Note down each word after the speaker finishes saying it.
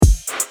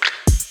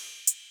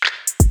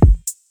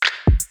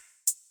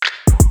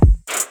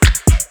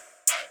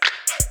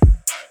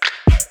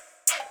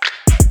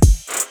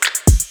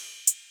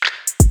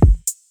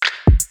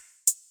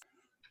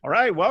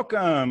right,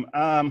 welcome.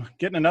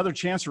 Getting another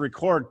chance to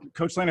record.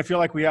 Coach Lane, I feel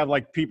like we have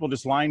people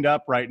just lined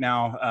up right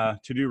now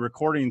to do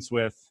recordings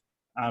with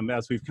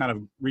as we've kind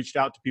of reached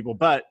out to people.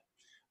 But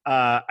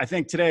I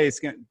think today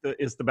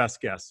is the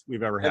best guest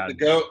we've ever had.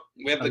 We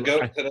have the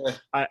GOAT today.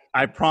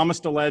 I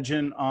promised a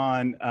legend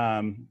on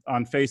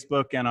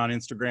Facebook and on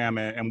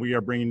Instagram, and we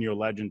are bringing you a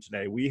legend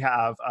today. We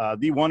have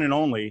the one and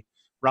only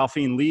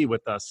Ralphine Lee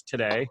with us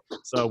today.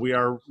 So we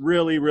are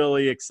really,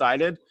 really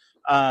excited.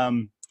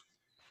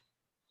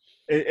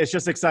 It's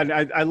just exciting.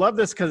 I love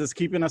this because it's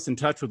keeping us in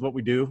touch with what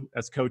we do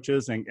as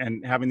coaches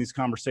and having these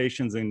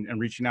conversations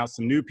and reaching out to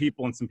some new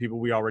people and some people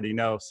we already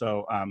know.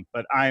 So,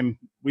 but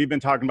we've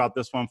been talking about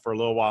this one for a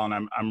little while,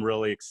 and I'm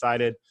really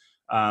excited.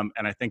 And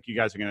I think you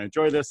guys are going to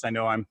enjoy this. I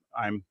know I'm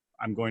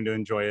going to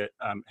enjoy it,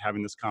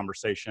 having this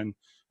conversation.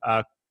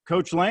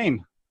 Coach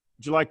Lane,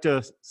 would you like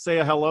to say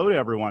a hello to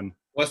everyone?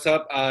 What's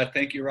up?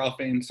 Thank you,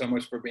 Ralphine, so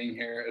much for being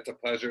here. It's a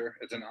pleasure.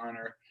 It's an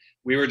honor.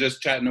 We were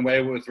just chatting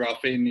away with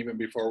Ralphine even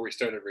before we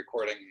started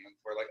recording.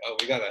 We're like, oh,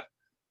 we got to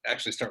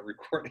actually start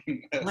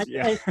recording this. My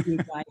pleasure, you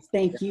guys.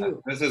 Thank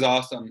you. This is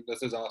awesome.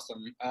 This is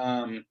awesome.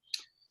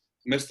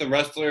 Miss the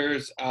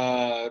wrestlers,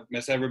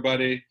 miss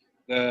everybody.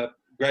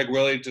 Greg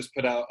Willie just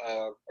put out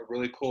a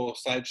really cool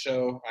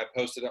slideshow. I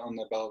posted it on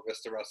the Bella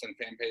Vista Wrestling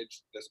fan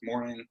page this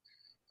morning.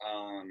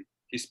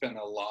 He spent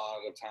a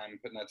lot of time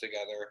putting that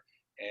together.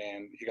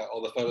 And he got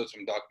all the photos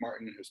from Doc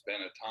Martin, who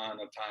spent a ton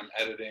of time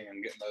editing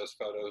and getting those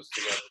photos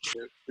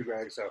together to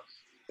Greg. So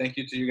thank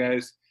you to you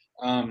guys.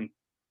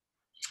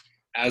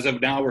 As of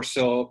now, we're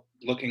still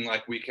looking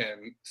like we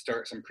can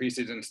start some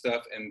preseason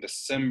stuff in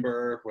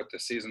December, with the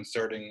season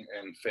starting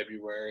in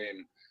February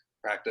and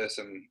practice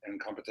and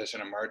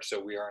competition in March. So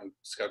we are on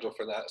schedule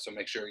for that. So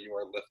make sure you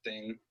are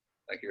lifting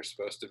like you're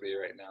supposed to be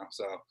right now.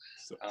 So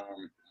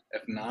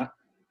if not,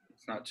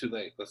 it's not too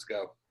late. Let's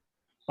go.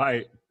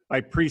 By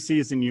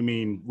preseason, you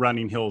mean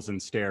running hills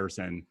and stairs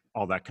and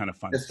all that kind of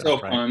fun stuff, so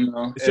right? Fun,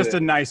 though. It's just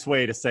a nice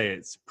way to say it.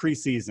 It's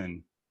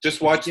preseason.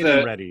 Just watch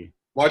the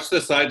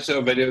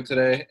slideshow video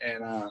today,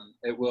 and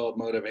it will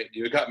motivate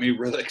you. It got me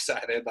really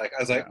excited. I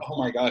was like, oh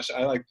my gosh,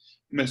 I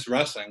miss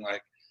wrestling.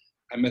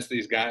 I miss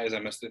these guys. I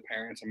miss the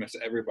parents. I miss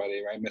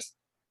everybody. Right? I miss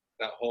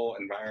that whole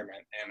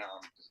environment. And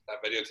that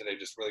video today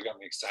just really got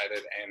me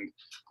excited and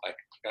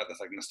got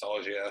this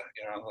nostalgia.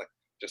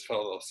 Just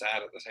felt a little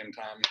sad at the same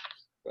time,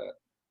 but.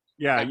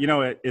 Yeah,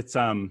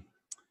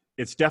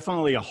 it's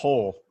definitely a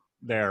hole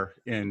there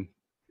in,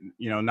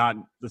 not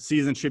the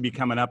season should be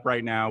coming up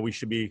right now. We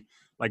should be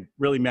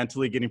really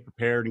mentally getting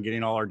prepared and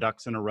getting all our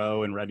ducks in a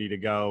row and ready to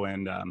go.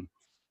 And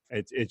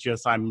it's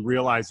just, I'm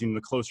realizing the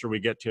closer we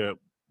get to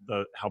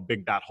how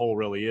big that hole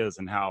really is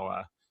and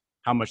how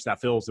much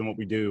that fills in what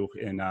we do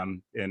in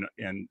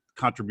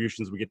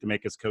contributions we get to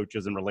make as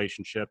coaches and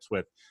relationships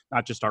with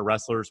not just our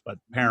wrestlers, but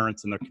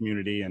parents and their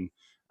community. And,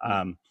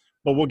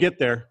 but we'll get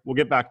there. We'll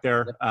get back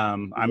there.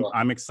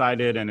 I'm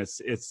excited, and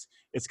it's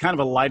kind of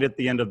a light at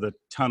the end of the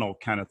tunnel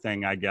kind of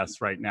thing, I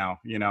guess. Right now,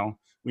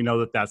 we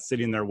know that's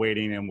sitting there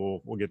waiting, and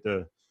we'll get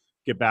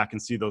back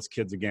and see those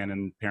kids again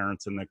and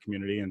parents in the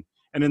community. And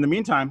in the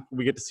meantime,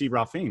 we get to see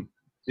Ralphine.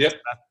 Yep,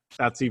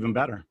 that's even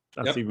better.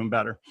 Even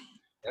better.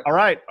 Yep. All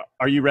right,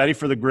 are you ready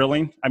for the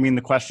grilling? I mean,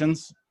 the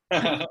questions.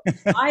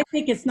 I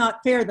think it's not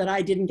fair that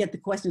I didn't get the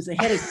questions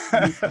ahead of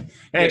you.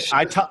 Hey,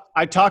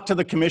 I talked to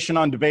the Commission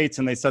on Debates,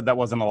 and they said that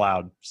wasn't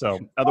allowed. So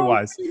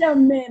otherwise, wait a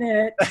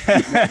minute.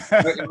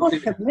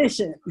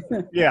 Commission.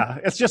 Yeah,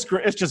 it's just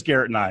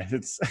Garrett and I.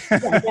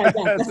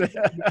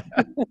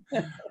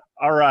 Yeah.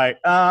 All right.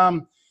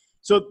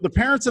 So the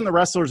parents and the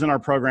wrestlers in our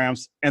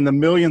programs and the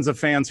millions of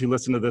fans who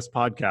listen to this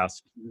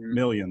podcast,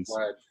 millions.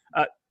 Right.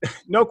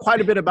 Know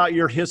quite a bit about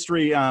your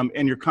history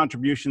and your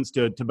contributions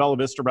to Bella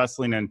Vista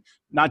Wrestling, and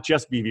not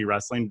just BV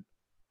Wrestling,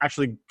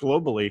 actually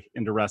globally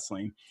into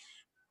wrestling.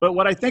 But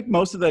what I think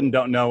most of them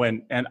don't know,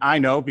 and I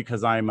know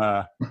because I'm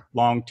a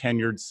long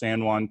tenured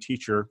San Juan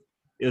teacher,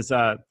 is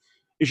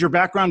your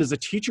background as a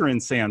teacher in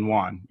San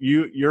Juan.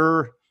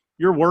 Your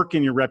work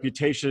and your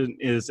reputation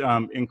is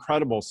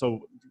incredible.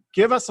 So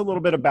give us a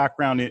little bit of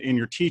background in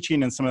your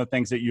teaching and some of the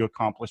things that you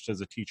accomplished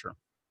as a teacher.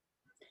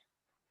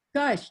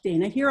 Gosh,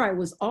 Dana, here I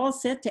was all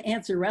set to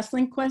answer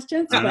wrestling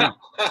questions. I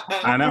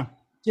know.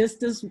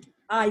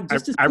 I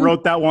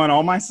wrote that one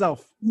all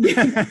myself. You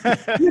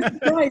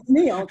surprised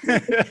me. Well,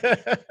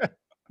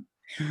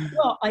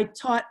 I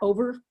taught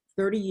over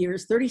 30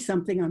 years,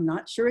 30-something. I'm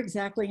not sure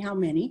exactly how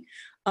many.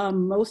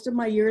 Most of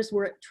my years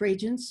were at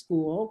Trajan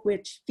School,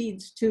 which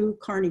feeds to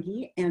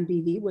Carnegie and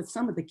BV with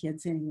some of the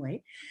kids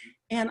anyway.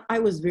 And I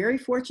was very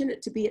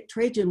fortunate to be at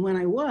Trajan when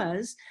I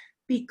was,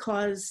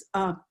 because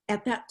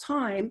at that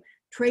time,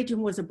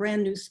 Trajan was a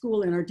brand new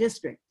school in our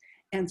district.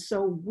 And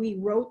so we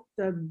wrote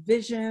the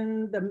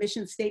vision, the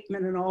mission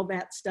statement, and all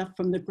that stuff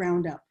from the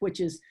ground up,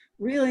 which is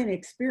really an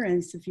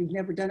experience if you've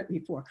never done it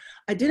before.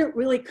 I didn't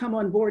really come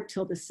on board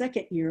till the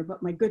second year,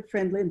 but my good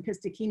friend Lynn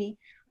Pistakini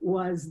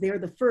was there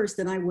the first,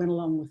 and I went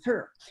along with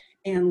her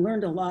and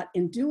learned a lot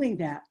in doing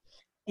that.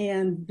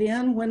 And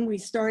then when we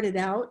started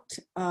out,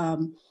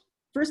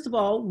 first of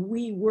all,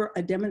 we were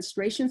a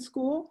demonstration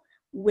school,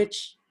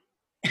 which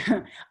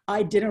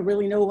I didn't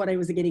really know what I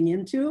was getting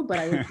into, but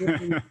I was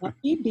really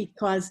lucky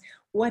because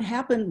what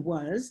happened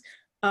was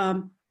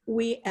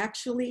we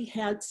actually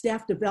had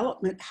staff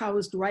development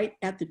housed right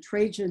at the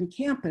Trajan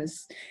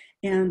campus.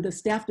 And the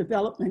staff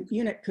development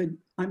unit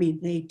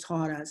they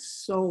taught us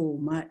so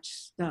much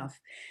stuff.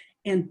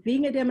 And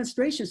being a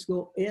demonstration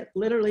school, it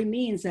literally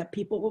means that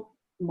people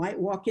might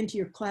walk into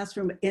your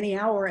classroom at any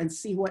hour and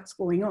see what's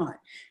going on.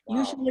 Wow.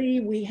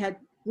 Usually we had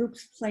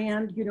groups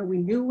planned, we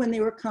knew when they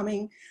were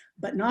coming,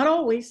 but not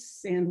always.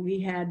 And we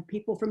had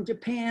people from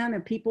Japan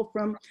and people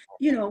from,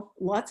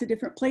 lots of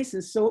different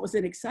places. So it was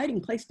an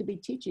exciting place to be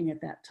teaching at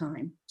that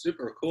time.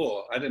 Super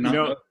cool. I did not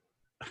know.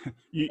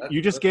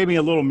 You just gave me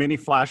a little mini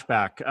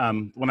flashback.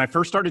 When I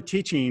first started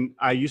teaching,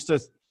 I used to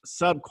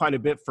sub quite a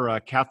bit for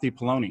Kathy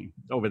Poloni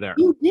over there.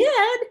 You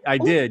did? I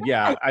did,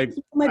 yeah. I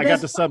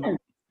got to sub.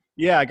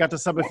 Yeah, I got to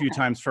sub a few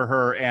times for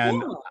her,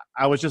 and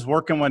I was just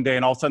working one day,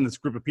 and all of a sudden, this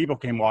group of people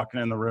came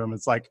walking in the room.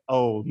 It's like,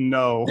 oh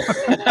no,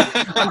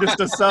 I'm just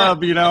a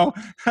sub,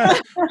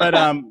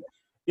 But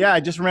yeah,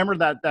 I just remember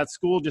that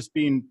school just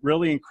being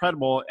really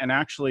incredible, and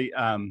actually,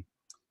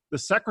 the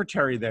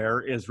secretary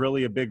there is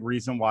really a big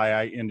reason why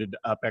I ended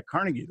up at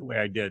Carnegie the way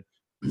I did.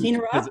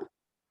 Tina Rock?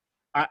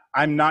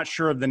 I'm not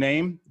sure of the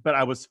name, but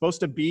I was supposed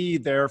to be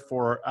there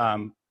for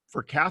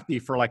Kathy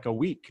for like a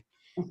week.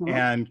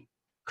 And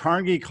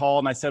Carnegie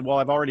called and I said, well,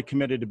 I've already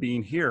committed to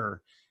being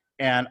here.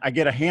 And I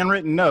get a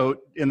handwritten note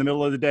in the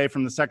middle of the day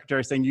from the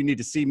secretary saying, you need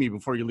to see me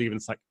before you leave. And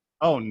it's like,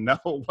 oh no,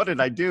 what did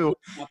I do?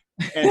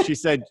 And she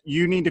said,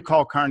 you need to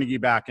call Carnegie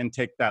back and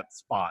take that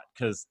spot.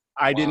 Because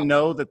I didn't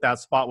know that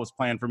spot was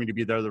planned for me to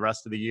be there the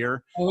rest of the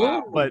year.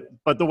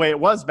 But the way it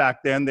was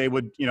back then, they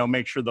would,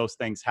 make sure those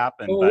things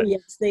happen.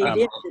 Yes, they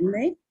did, didn't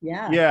they?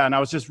 Yeah. Yeah, and I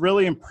was just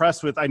really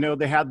impressed with, I know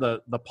they had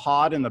the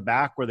pod in the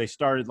back where they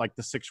started like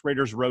the sixth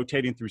graders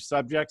rotating through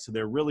subjects. So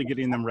they're really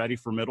getting them ready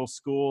for middle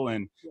school.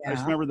 And I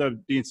just remember there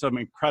being some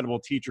incredible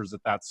teachers at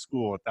that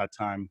school at that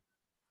time.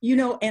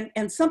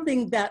 And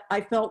something that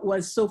I felt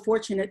was so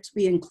fortunate to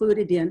be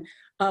included in,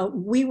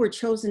 we were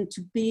chosen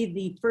to be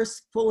the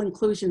first full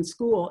inclusion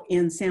school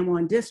in San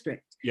Juan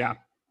District. Yeah.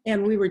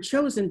 And we were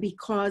chosen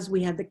because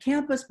we had the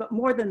campus, but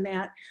more than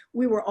that,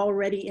 we were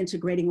already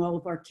integrating all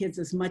of our kids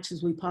as much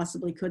as we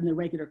possibly could in the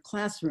regular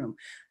classroom.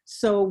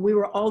 So we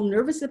were all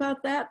nervous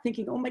about that,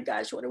 thinking, oh my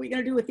gosh, what are we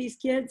going to do with these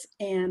kids?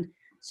 And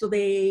so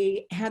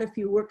they had a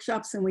few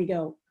workshops and we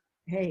go,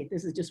 hey,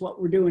 this is just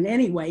what we're doing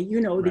anyway.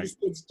 These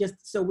kids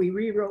so we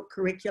rewrote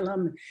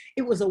curriculum.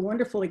 It was a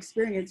wonderful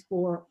experience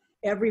for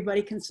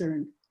everybody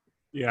concerned.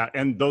 Yeah,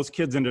 and those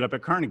kids ended up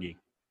at Carnegie.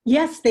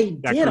 Yes, they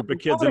did. That group of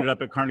kids ended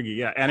up at Carnegie,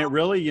 yeah. And it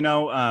really,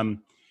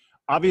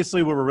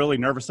 obviously we were really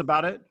nervous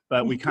about it,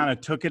 but we kind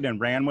of took it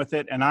and ran with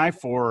it. And I,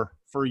 for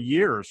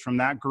years, from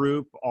that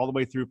group all the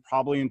way through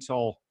probably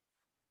until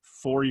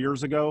 5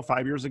 years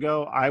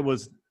ago, I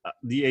was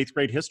the 8th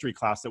grade history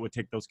class that would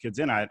take those kids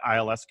in. I had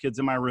ILS kids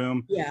in my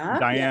room. Yeah.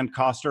 Diane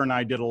Coster and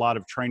I did a lot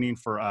of training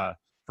for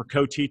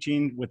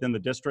co-teaching within the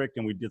district,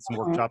 and we did some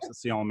workshops at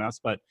CLMS,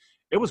 but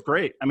it was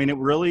great. I mean,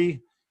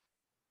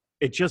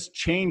 it just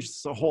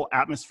changed the whole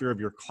atmosphere of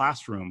your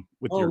classroom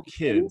with your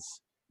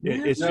kids.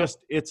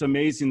 It's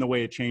amazing the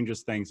way it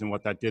changes things and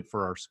what that did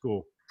for our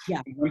school.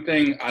 Yeah. One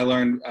thing I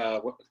learned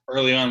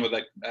early on with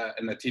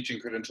in the teaching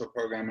credential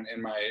program and in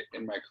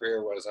my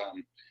career was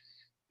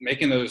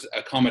making those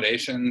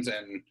accommodations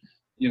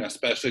and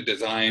specially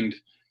designed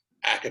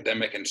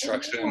academic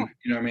instruction.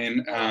 You know what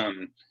I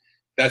mean?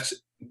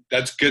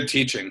 That's good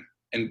teaching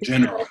in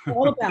general.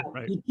 All about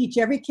you teach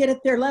every kid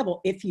at their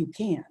level if you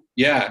can.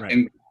 Yeah,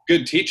 and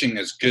good teaching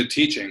is good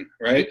teaching,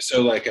 right?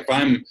 So like if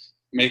I'm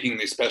making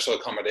these special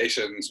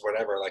accommodations,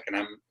 whatever, and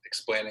I'm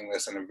explaining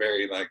this in a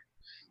very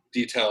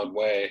detailed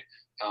way,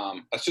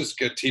 that's just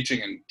good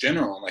teaching in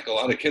general. And a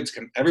lot of kids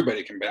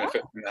everybody can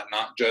benefit from that,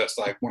 not just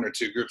one or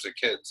two groups of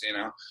kids,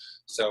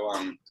 So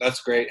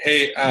that's great.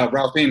 Hey,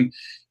 Ralphine,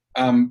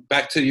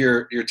 back to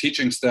your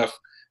teaching stuff.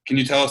 Can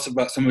you tell us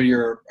about some of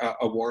your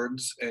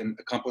awards and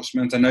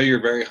accomplishments? I know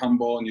you're very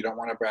humble and you don't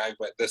want to brag,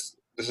 but it's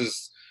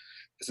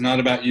not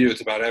about you,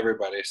 it's about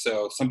everybody.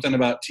 So something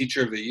about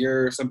Teacher of the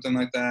Year or something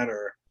like that,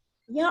 or?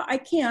 Yeah, I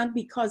can,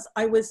 because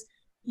I was,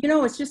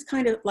 it's just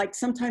kind of like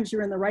sometimes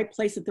you're in the right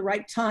place at the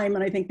right time.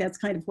 And I think that's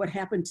kind of what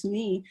happened to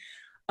me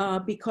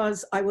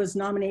because I was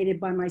nominated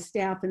by my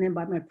staff and then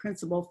by my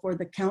principal for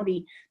the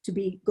county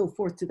to go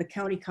forth to the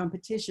county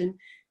competition.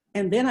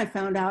 And then I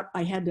found out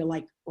I had to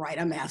write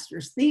a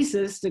master's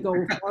thesis to go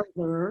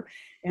farther.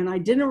 And I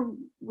didn't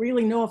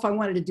really know if I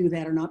wanted to do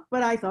that or not,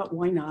 but I thought,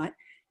 why not?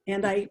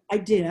 And I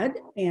did,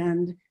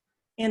 and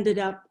ended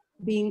up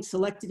being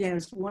selected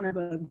as one of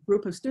a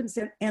group of students.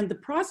 And the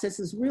process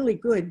is really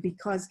good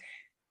because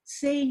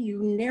say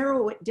you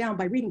narrow it down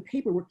by reading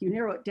paperwork, you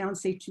narrow it down,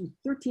 say, to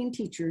 13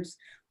 teachers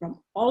from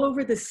all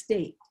over the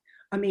state.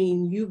 I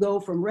mean, you go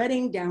from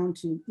Reading down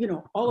to,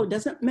 it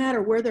doesn't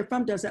matter where they're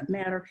from, doesn't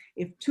matter.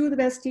 If two of the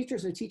best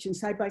teachers are teaching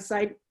side by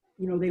side,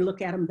 they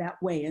look at them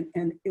that way.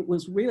 And it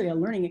was really a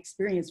learning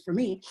experience for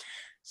me.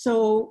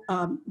 So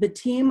the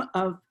team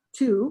of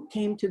two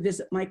came to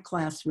visit my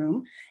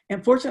classroom.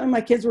 And fortunately,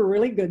 my kids were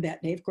really good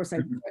that day. Of course, I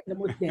threatened them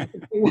with death.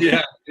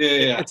 Yeah,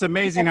 yeah. It's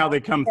amazing how they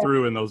come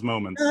through in those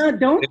moments.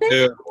 Don't They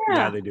they? do.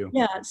 Yeah, they do.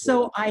 Yeah.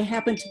 So I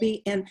happen to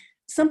be, and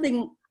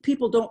something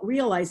people don't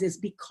realize is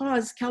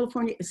because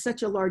California is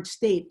such a large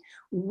state,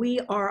 we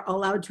are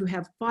allowed to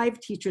have 5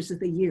 teachers of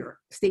the year,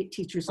 state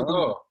teachers of the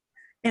year. Oh,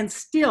 And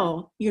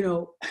still,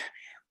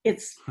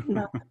 it's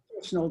not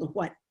proportional to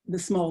what the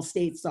small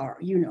states are,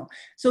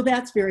 So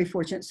that's very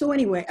fortunate. So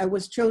anyway, I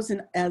was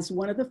chosen as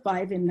one of the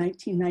 5 in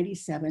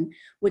 1997,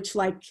 which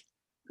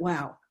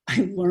wow,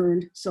 I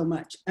learned so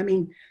much. I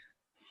mean,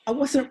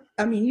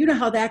 you know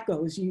how that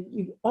goes.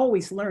 You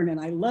always learn, and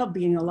I love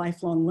being a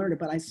lifelong learner,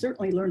 but I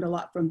certainly learned a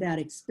lot from that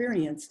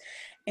experience.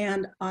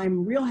 And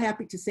I'm real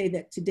happy to say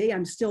that today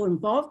I'm still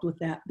involved with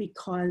that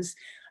because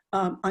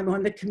I'm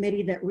on the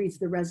committee that reads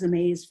the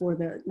resumes for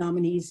the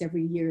nominees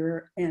every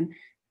year. And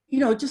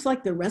just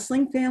like the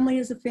wrestling family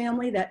is a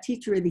family, that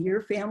Teacher of the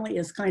Year family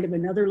is kind of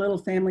another little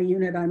family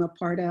unit I'm a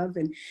part of.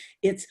 And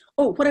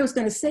what I was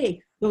going to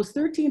say, those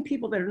 13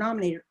 people that are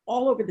nominated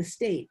all over the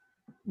state,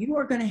 you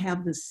are going to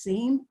have the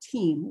same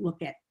team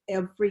look at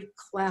every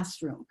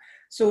classroom.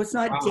 So it's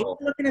not Dave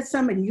looking at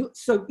some,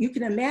 so you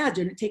can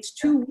imagine it takes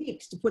 2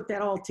 weeks to put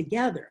that all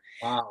together.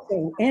 wow.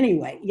 So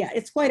anyway, yeah,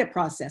 it's quite a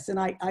process. And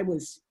I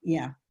was,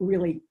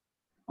 really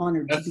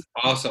honored. That's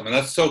awesome. And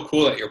that's so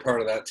cool that you're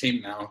part of that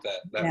team now.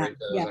 Yeah,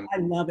 I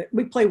love it.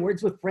 We play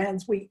Words with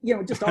Friends. We,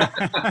 just all.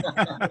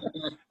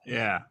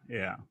 Yeah.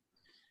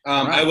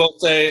 I will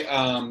say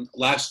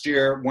last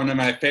year, one of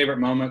my favorite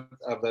moments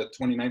of the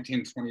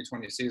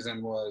 2019-2020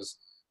 season was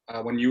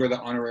when you were the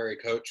honorary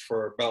coach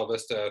for Bella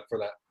Vista for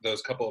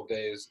those couple of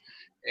days.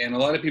 And a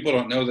lot of people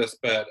don't know this,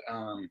 but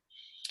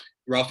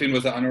Ralphine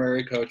was the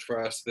honorary coach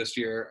for us this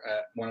year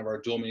at one of our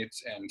dual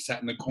meets and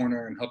sat in the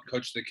corner and helped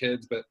coach the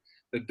kids. But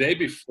the day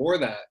before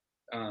that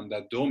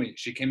dual meet,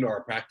 she came to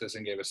our practice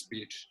and gave a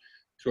speech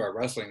to our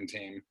wrestling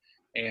team.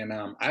 And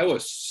I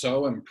was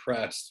so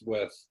impressed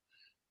with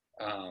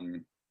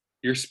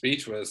your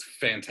speech was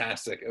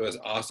fantastic. It was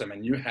awesome.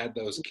 And you had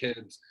those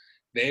kids,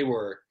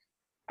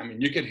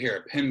 you could hear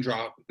a pin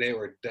drop. They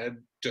were dead.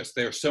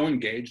 They were so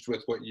engaged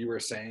with what you were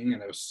saying.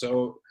 And it was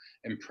so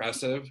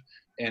impressive.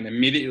 And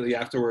immediately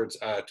afterwards,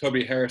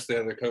 Toby Harris, the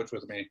other coach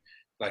with me,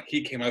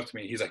 he came up to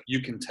me. He's like,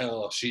 you can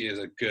tell she is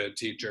a good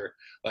teacher,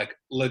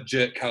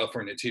 legit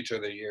California Teacher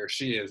of the Year.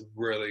 She is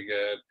really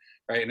good.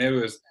 Right. And it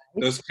was,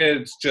 those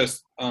kids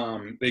just,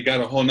 they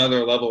got a whole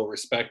nother level of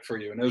respect for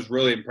you. And it was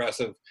really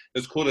impressive. It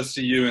was cool to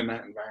see you in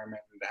that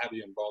environment and to have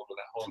you involved with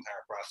that whole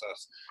entire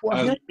process.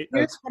 Well,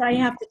 here's what I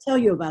have to tell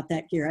you about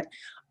that, Garrett.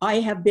 I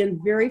have been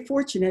very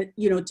fortunate,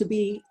 to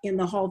be in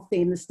the Hall of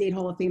Fame, the State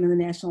Hall of Fame and the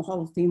National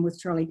Hall of Fame with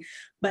Charlie.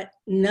 But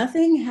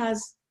nothing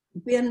has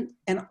been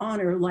an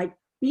honor like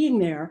being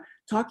there,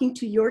 talking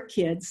to your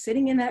kids,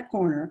 sitting in that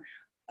corner.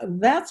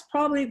 That's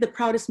probably the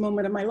proudest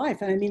moment of my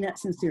life. And I mean that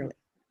sincerely.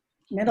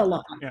 Meant a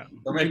lot. Yeah.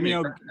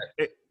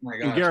 My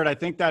gosh. Garrett, I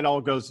think that all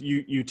goes,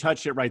 you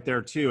touched it right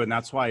there too. And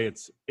that's why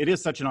it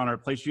is such an honor to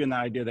place you in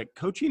that idea that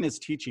coaching is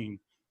teaching.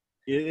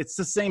 It's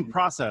the same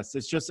process.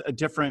 It's just a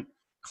different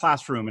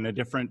classroom and a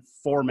different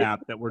format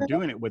that we're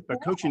doing it with, but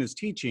coaching is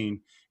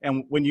teaching.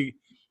 And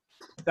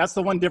that's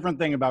the one different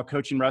thing about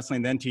coaching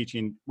wrestling than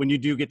teaching, when you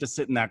do get to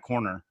sit in that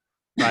corner,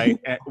 right?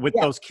 With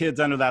those kids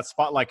under that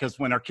spotlight, because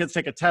when our kids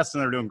take a test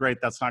and they're doing great,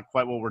 that's not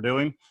quite what we're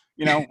doing.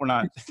 We're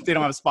not, they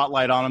don't have a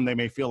spotlight on them. They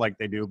may feel like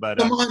they do, but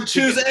come on,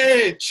 choose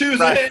A.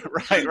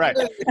 Right.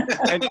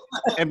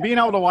 And being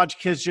able to watch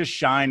kids just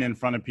shine in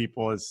front of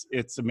people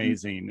it's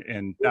amazing.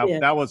 And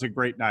that was a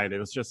great night. It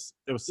was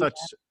such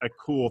a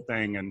cool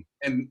thing.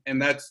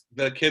 And that's,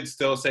 the kids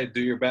still say, do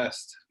your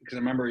best. Because I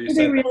remember you Do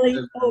said, they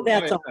really?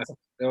 That's awesome.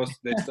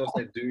 they still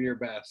say, do your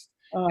best.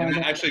 Oh, And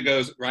that actually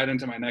goes right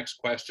into my next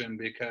question,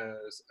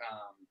 because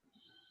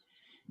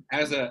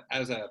as a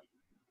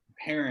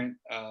parent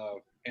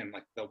and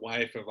the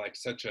wife of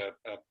such a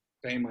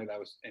family that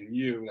was, and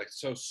you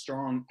so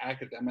strong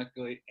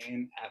academically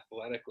and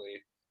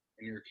athletically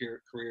in your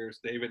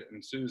careers, David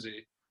and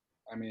Susie,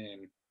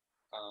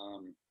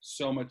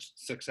 so much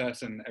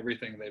success in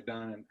everything they've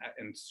done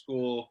in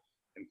school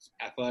and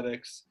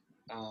athletics.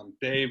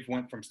 Dave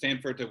went from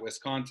Stanford to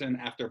Wisconsin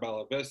after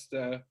Bella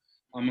Vista.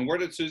 And where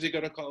did Susie go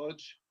to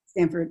college?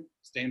 Stanford.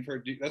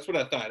 That's what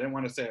I thought. I didn't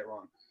want to say it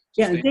wrong.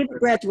 Yeah, David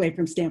graduated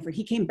from Stanford.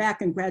 He came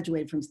back and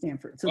graduated from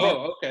Stanford. So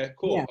okay,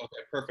 cool. Yeah.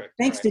 Okay, perfect.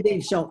 Thanks to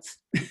Dave Schultz.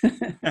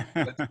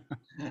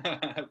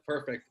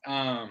 Perfect.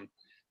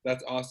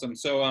 That's awesome.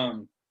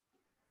 So,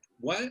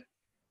 what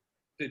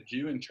did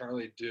you and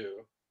Charlie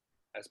do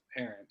as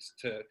parents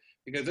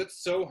because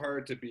it's so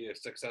hard to be a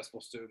successful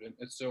student.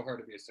 It's so hard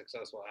to be a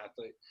successful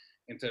athlete,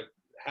 and to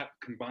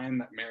combine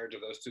that marriage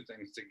of those two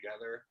things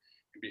together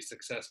and be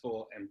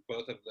successful in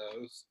both of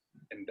those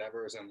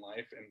endeavors in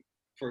life. And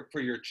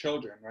for your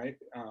children, right?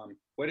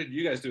 What did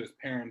you guys do as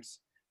parents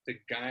to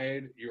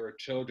guide your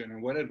children,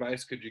 and what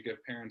advice could you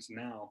give parents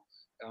now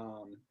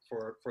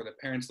for the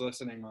parents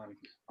listening on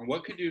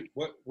what did you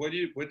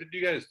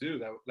guys do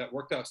that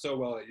worked out so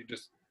well that you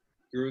just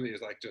threw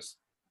these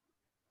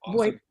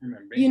Boy,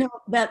 human being.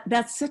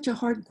 that's such a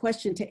hard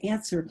question to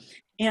answer.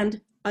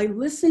 And I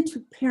listen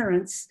to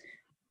parents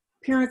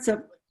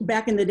of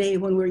back in the day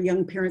when we were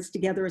young parents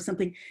together or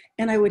something,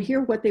 and I would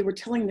hear what they were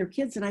telling their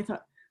kids, and I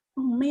thought,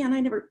 oh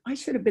man, I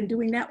should have been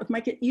doing that with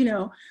my kid,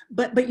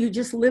 but you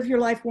just live your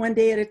life one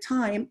day at a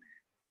time.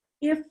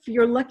 If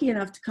you're lucky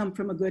enough to come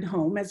from a good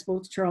home, as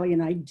both Charlie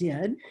and I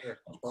did,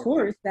 of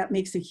course, that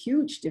makes a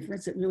huge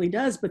difference. It really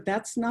does, but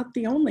that's not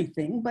the only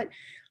thing. But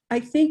I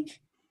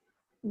think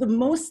the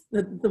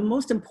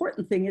most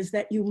important thing is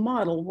that you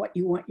model what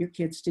you want your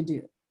kids to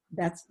do.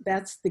 That's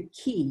the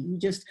key.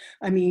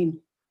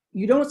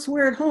 You don't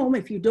swear at home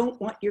if you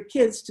don't want your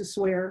kids to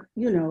swear,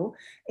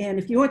 and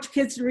if you want your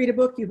kids to read a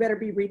book, you better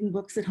be reading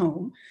books at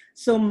home.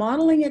 So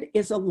modeling it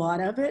is a lot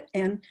of it.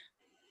 And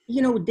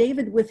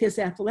David, with his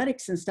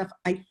athletics and stuff,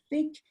 I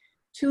think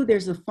too,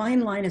 there's a fine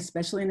line,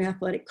 especially in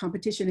athletic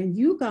competition. And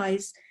you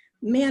guys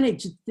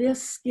manage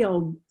this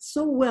skill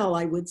so well,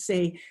 I would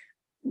say,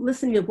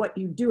 listening to what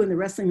you do in the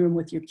wrestling room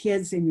with your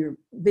kids and your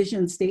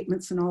vision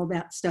statements and all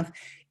that stuff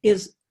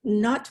is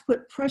not to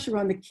put pressure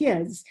on the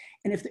kids.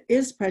 And if there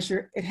is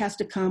pressure, it has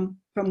to come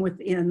from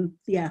within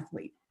the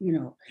athlete,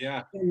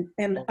 Yeah.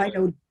 And I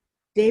know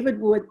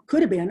David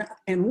could have been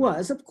and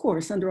was, of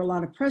course, under a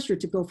lot of pressure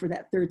to go for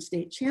that third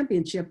state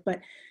championship, but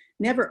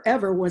never,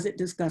 ever was it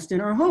discussed in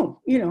our home.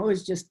 It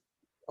was just,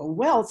 oh,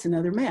 well, it's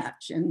another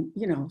match. And,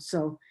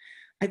 so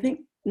I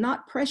think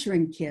not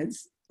pressuring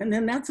kids, and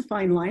then that's a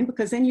fine line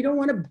because then you don't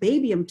want to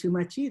baby them too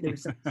much either.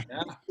 So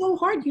It's so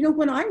hard.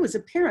 When I was a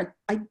parent,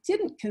 I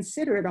didn't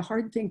consider it a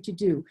hard thing to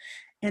do.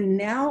 And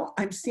now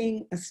I'm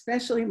seeing,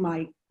 especially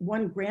my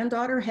one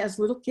granddaughter has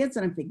little kids,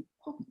 and I'm thinking,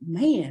 oh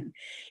man,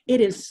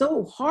 it is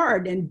so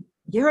hard. And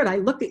Garrett, I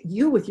look at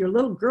you with your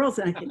little girls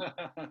and I think,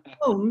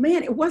 oh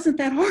man, it wasn't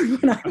that hard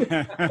when I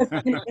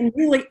was, and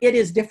really it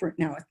is different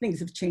now. Things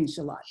have changed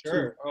a lot.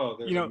 Sure. Too. Oh,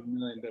 there's a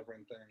million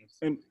different things.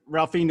 And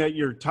Ralphine,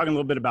 you're talking a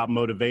little bit about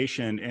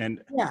motivation,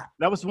 and yeah,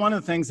 that was one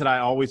of the things that I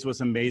always was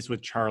amazed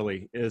with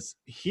Charlie is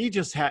he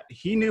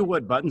knew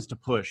what buttons to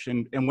push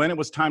and when it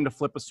was time to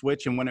flip a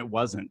switch and when it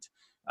wasn't.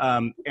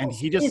 And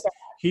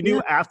he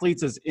knew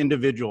athletes as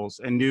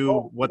individuals and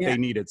knew what they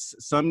needed.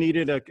 Some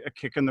needed a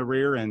kick in the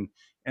rear and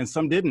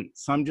some didn't.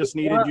 Some just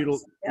needed you to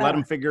let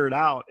them figure it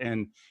out.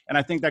 And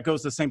I think that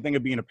goes the same thing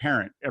of being a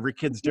parent. Every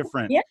kid's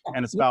different,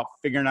 and it's about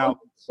figuring out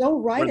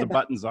where the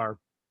buttons are.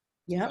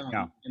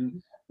 Yeah.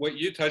 And what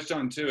you touched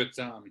on too, it's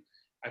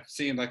I've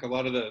seen like a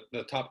lot of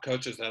the top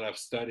coaches that I've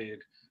studied,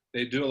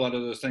 they do a lot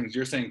of those things.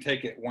 You're saying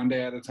take it one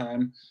day at a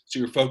time. So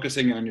you're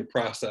focusing on your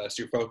process.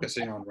 You're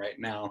focusing on right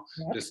now,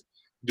 just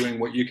doing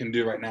what you can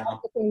do right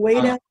now. Way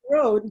down the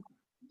road.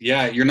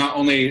 Yeah, you're not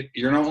only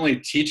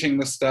teaching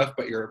the stuff,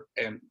 but you're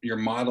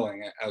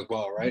modeling it as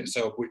well, right?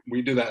 So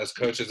we do that as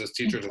coaches, as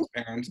teachers, as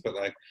parents, but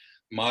like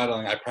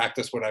modeling, I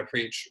practice what I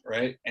preach,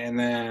 right? And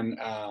then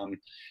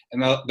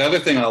and the other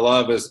thing I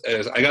love is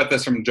I got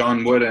this from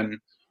John Wooden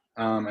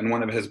in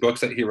one of his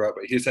books that he wrote,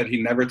 but he said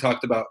he never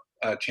talked about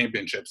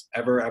championships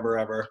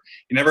ever.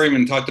 He never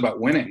even talked about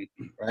winning,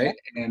 right?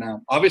 And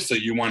obviously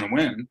you want to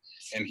win,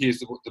 and he's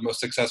the most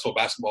successful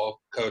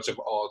basketball coach of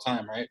all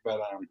time, right? But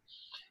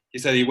he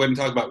said he wouldn't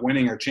talk about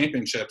winning or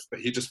championships, but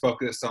he just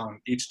focused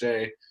on each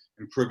day,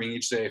 improving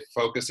each day,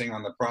 focusing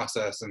on the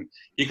process. And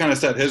he kind of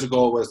said his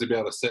goal was to be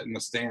able to sit in the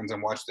stands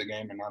and watch the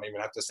game and not even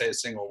have to say a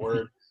single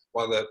word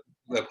while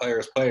the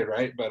players played,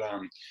 right? But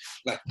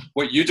like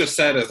what you just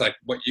said is like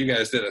what you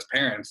guys did as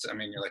parents. I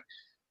mean,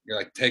 you're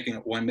like taking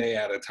it one day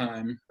at a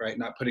time, right?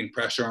 Not putting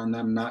pressure on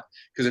them. Not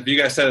because if you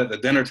guys sat at the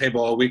dinner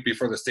table all week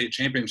before the state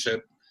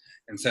championship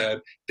and said,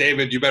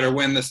 David, you better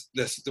win this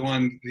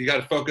one. You got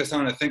to focus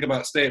on it. Think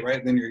about state,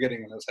 right? Then you're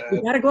getting in his head.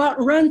 You got to go out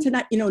and run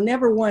tonight.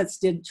 Never once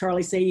did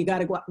Charlie say you got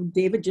to go out.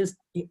 David just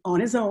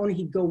on his own,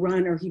 he'd go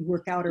run or he'd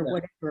work out or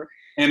whatever.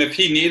 And if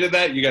he needed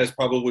that, you guys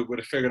probably would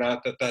have figured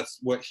out that that's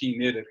what he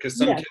needed, because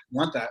some kids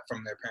want that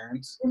from their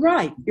parents.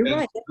 Right, you're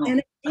right.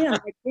 And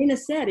like Dana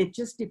said, it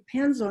just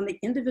depends on the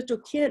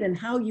individual kid and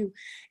how you,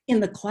 in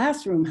the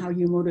classroom, how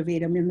you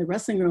motivate them in the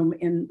wrestling room.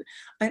 And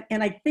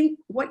I think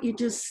what you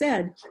just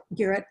said,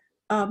 Garrett,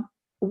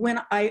 when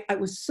I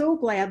was so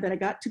glad that I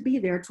got to be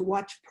there to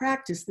watch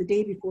practice the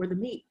day before the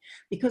meet,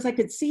 because I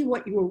could see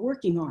what you were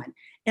working on.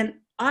 And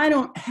I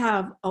don't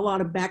have a lot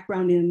of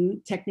background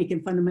in technique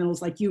and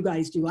fundamentals like you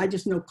guys do. I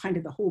just know kind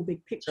of the whole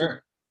big picture.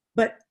 Sure.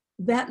 But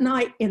that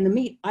night in the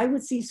meet, I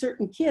would see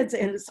certain kids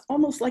and it's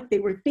almost like they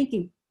were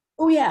thinking,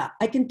 oh yeah,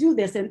 I can do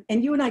this. And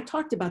you and I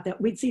talked about that.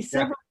 We'd see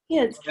several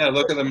kids. Yeah,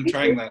 look at them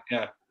trying that,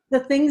 the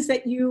things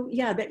that you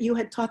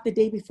had taught the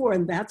day before.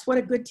 And that's what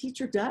a good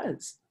teacher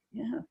does.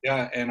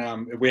 Yeah,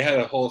 and we had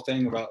a whole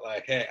thing about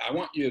like, hey, I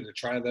want you to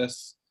try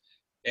this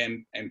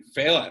and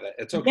fail at it.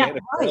 It's okay to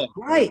fail.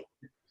 Right.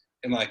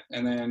 And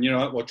then you know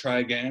what, we'll try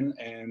again,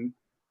 and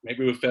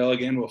maybe we'll fail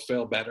again, we'll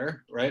fail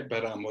better, right?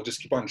 But we'll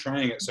just keep on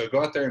trying it. So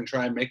go out there and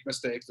try, make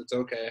mistakes. It's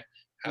okay.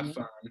 Have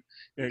fun.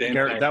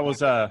 Garrett, that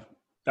was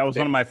That was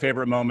one of my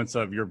favorite moments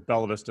of your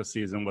Bella Vista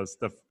season was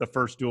the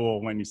first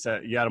duel when you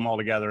had them all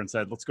together and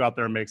said, let's go out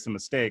there and make some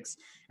mistakes.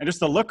 And just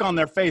the look on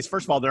their face,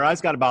 first of all, their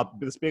eyes got about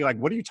this big, like,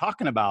 what are you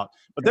talking about?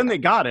 But then they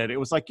got it. It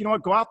was like, you know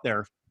what, go out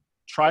there,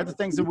 try the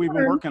things that we've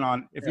been working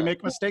on. If you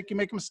make a mistake, you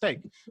make a mistake.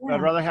 But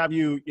I'd rather have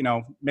you,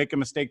 make a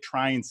mistake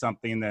trying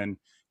something than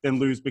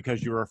lose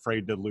because you were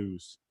afraid to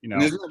lose.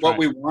 And isn't it what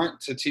we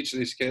want to teach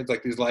these kids,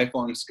 like these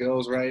lifelong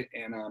skills, right?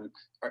 And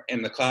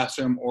in the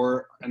classroom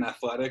or in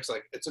athletics,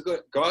 like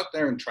go out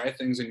there and try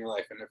things in your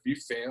life. And if you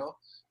fail,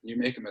 you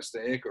make a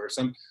mistake or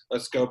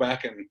let's go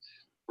back and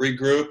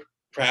regroup,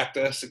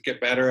 practice,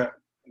 get better at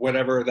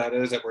whatever that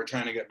is that we're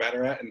trying to get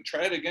better at, and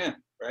try it again,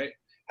 right?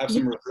 Have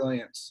some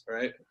resilience,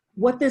 right?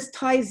 What this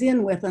ties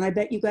in with, and I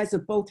bet you guys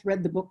have both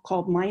read the book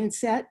called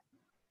Mindset.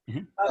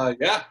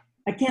 Yeah.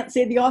 I can't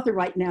say the author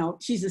right now.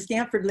 She's a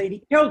Stanford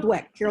lady. Carol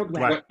Dweck.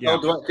 Yeah,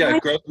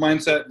 growth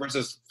mindset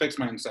versus fixed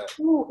mindset.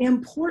 Oh,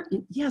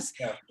 important. Yes.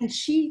 Yeah. And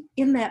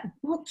in that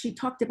book, she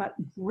talked about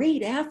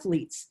great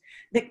athletes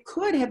that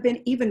could have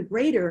been even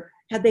greater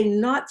had they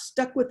not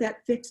stuck with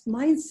that fixed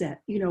mindset,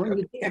 and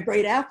you think a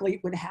great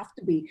athlete would have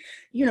to be,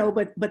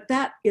 but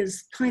that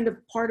is kind of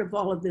part of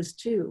all of this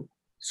too.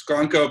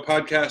 Skronko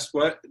podcast,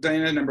 what,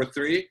 Diana, number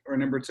 3 or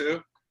number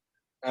 2?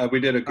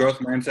 We did a growth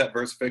mindset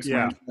versus fixed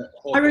mindset.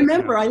 I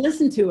remember. I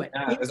listened to it.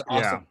 Yeah, it's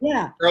awesome.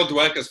 Yeah. Carol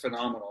Dweck is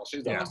phenomenal.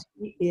 She's awesome.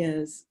 She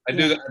is. I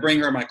do that. I bring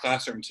her in my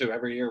classroom too.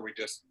 Every year we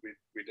did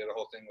a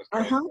whole thing with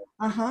Carol.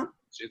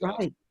 She's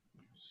awesome.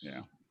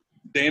 Yeah.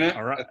 Dana,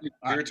 all right.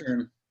 Your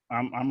turn.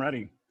 I'm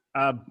ready.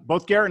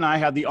 Both Garrett and I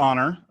had the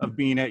honor of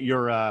being at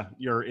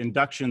your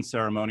induction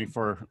ceremony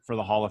for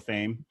the Hall of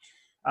Fame.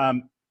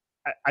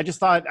 I just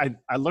thought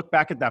I look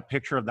back at that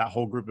picture of that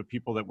whole group of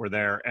people that were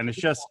there, and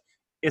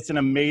it's an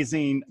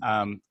amazing,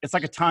 it's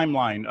like a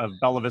timeline of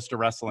Bella Vista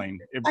wrestling.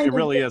 It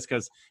really is,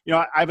 because,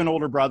 I have an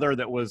older brother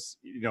that was,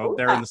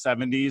 there in the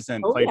 70s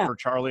and played for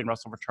Charlie and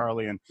wrestled for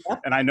Charlie. And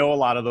I know a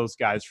lot of those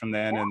guys from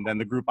then. And then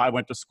the group I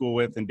went to school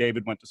with and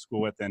David went to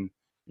school with, and,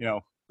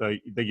 the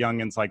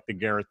youngins, like the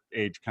Garrett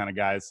age kind of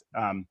guys.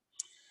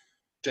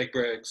 Jake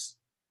Briggs.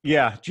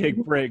 Yeah, Jake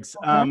Briggs.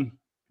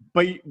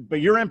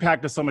 But your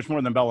impact is so much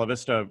more than Bella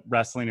Vista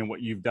wrestling and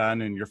what you've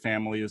done and your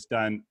family has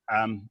done.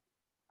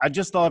 I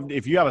just thought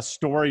if you have a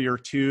story or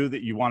two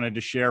that you wanted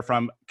to share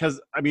from, because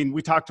we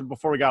talked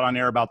before we got on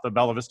air about the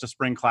Bella Vista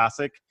Spring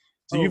Classic.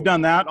 So you've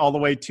done that all the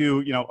way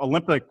to,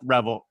 Olympic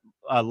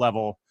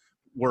level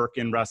work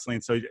in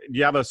wrestling. So do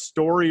you have a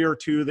story or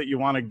two that you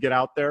want to get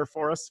out there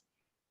for us?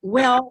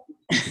 Well,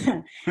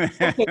 okay.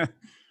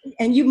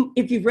 And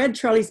if you've read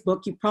Charlie's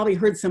book, you've probably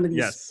heard some of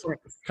these stories.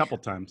 A couple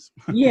times.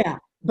 Yeah.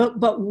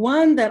 But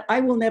one that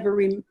I will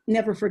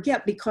never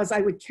forget, because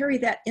I would carry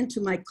that into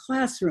my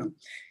classroom.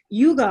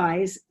 You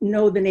guys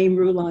know the name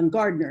Rulon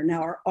Gardner.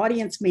 Now, our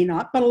audience may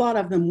not, but a lot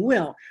of them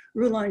will.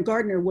 Rulon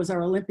Gardner was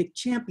our Olympic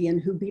champion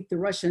who beat the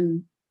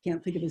Russian,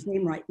 can't think of his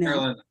name right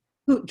now,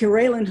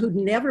 Karelin, who'd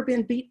never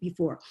been beat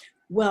before.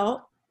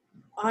 Well,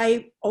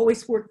 I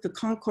always worked the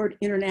Concord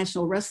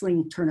International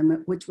Wrestling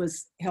Tournament, which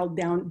was held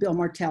down Bill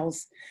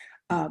Martell's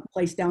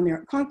place down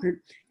there at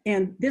Concord.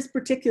 And this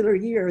particular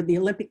year, the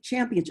Olympic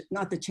championship,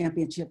 not the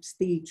championships,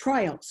 the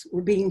tryouts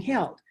were being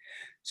held.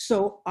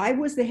 So I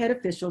was the head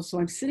official. So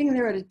I'm sitting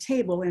there at a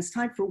table and it's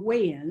time for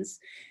weigh-ins,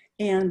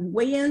 and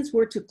weigh-ins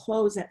were to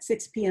close at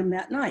 6 p.m.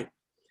 that night.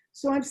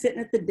 So I'm sitting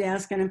at the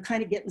desk and I'm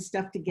kind of getting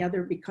stuff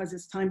together because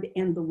it's time to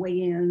end the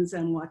weigh-ins.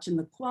 I'm watching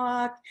the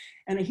clock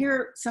and I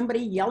hear somebody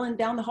yelling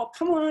down the hall,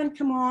 come on,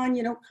 come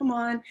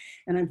on.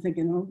 And I'm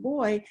thinking, oh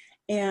boy.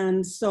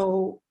 And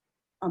so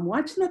I'm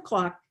watching the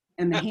clock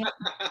and the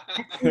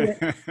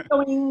hand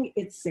showing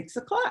it's 6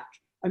 o'clock.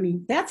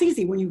 That's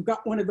easy when you've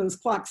got one of those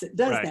clocks that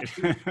does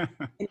that.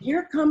 And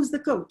here comes the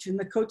coach, and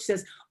the coach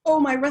says, oh,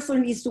 my wrestler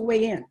needs to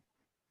weigh in.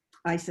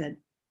 I said,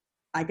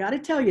 I got to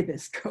tell you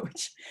this,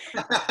 coach.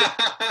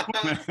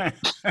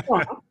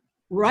 Well,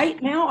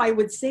 right now, I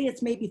would say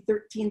it's maybe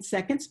 13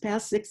 seconds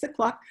past 6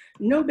 o'clock.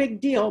 No big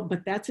deal,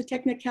 but that's a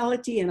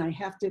technicality, and I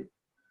have to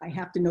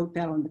note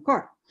that on the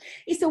card.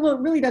 He said, well,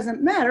 it really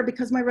doesn't matter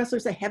because my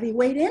wrestler's a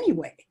heavyweight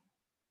anyway.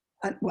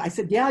 I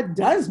said, yeah, it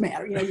does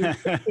matter.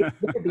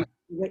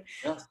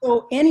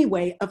 So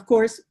anyway, of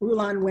course,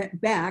 Rulon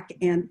went back,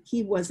 and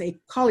he was a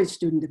college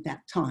student at that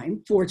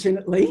time,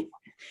 fortunately.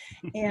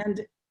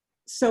 And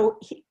so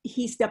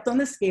he stepped on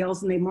the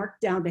scales, and they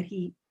marked down that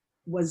he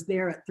was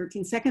there at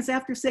 13 seconds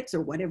after 6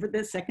 or whatever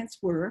the seconds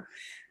were.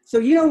 So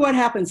you know what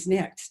happens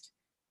next?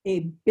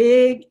 A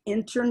big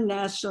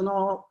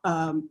international,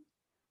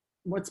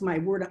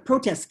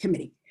 protest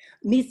committee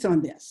meets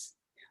on this.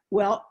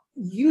 Well,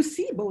 you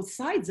see both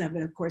sides of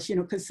it, of course,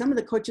 because some of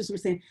the coaches were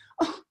saying,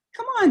 oh,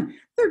 come on,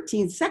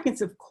 13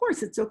 seconds, of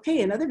course it's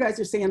okay. And other guys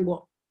are saying,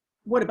 well,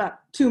 what about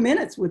 2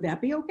 minutes? Would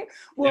that be okay?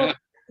 Well,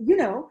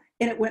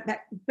 and it went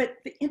back. But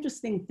the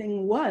interesting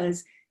thing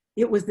was,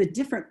 it was the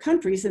different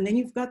countries, and then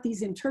you've got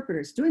these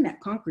interpreters doing that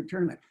Concord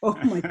tournament. Oh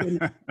my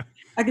goodness.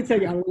 I could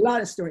tell you a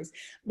lot of stories.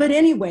 But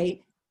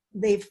anyway,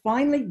 they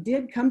finally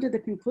did come to the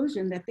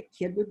conclusion that the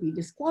kid would be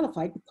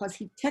disqualified because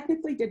he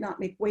technically did not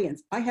make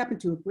weigh-ins. I happen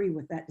to agree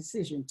with that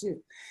decision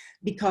too,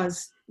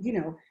 because,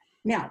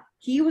 now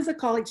he was a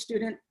college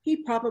student. He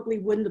probably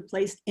wouldn't have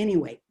placed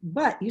anyway.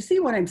 But you see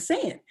what I'm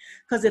saying?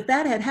 Because if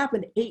that had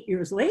happened 8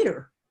 years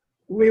later,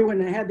 we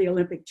wouldn't have had the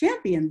Olympic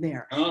champion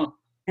there. Oh.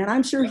 And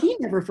I'm sure he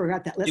never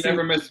forgot that. He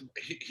never missed.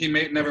 He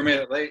never made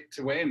it late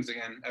to weigh-ins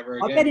ever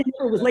I again. bet he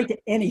never was late to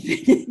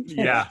anything.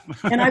 Yeah.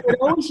 And I would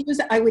always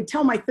I would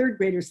tell my third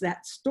graders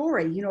that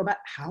story, about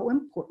how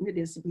important it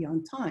is to be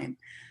on time.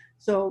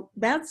 So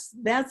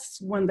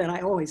that's one that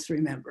I always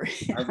remember.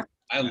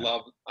 I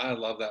love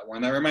that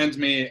one. That reminds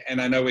me,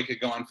 and I know we could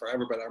go on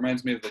forever, but that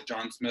reminds me of the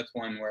John Smith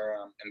one where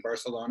in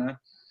Barcelona,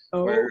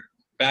 where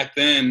back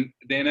then,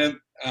 Dana,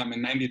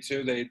 in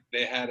 '92,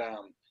 they had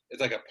it's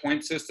like a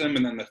point system,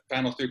 and then the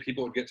final 3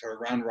 people would get to a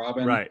round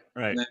robin. Right.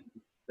 And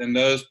then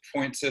those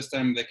point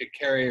system, they could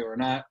carry or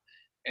not.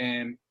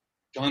 And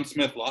John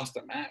Smith lost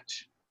a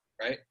match,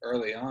 right,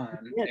 early on.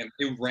 Yeah. And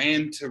he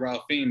ran to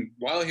Ralphine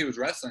while he was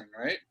wrestling,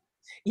 right?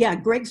 Yeah,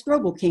 Greg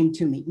Strobel came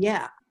to me.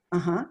 Yeah.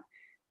 Uh-huh.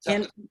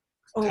 And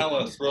tell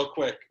us real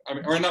quick.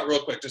 Or not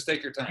real quick, just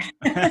take your time.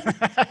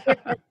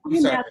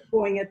 I'm sorry.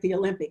 Going at the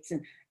Olympics,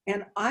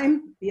 and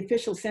I'm the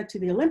official sent to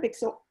the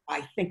Olympics, so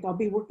I think I'll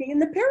be working in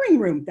the pairing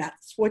room.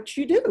 That's what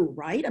you do,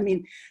 right? I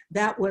mean,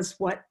 that was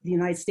what the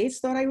United States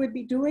thought I would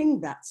be doing.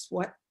 That's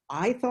what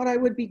I thought I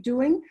would be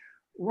doing.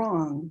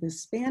 Wrong. The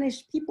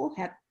Spanish people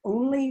had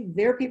only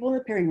their people in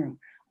the pairing room.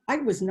 I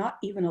was not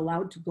even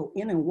allowed to go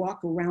in and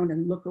walk around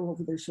and look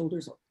over their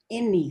shoulders or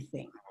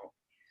anything.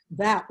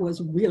 That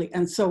was really,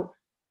 and so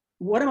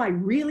what am I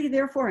really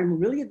there for? I'm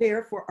really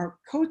there for our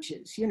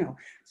coaches,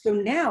 So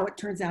now it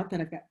turns out that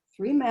I've got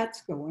 3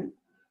 mats going,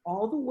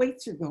 all the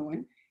weights are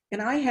going,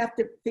 and I have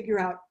to figure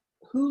out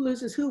who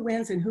loses, who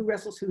wins, and who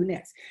wrestles who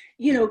next.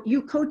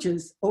 You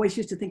coaches always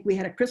used to think we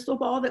had a crystal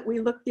ball that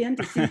we looked in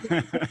to see.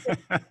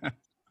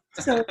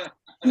 So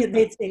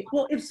they'd say,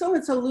 well, if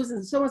so-and-so loses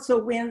and so-and-so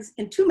wins,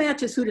 in 2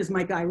 matches, who does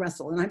my guy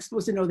wrestle? And I'm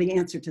supposed to know the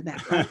answer to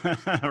that,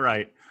 right?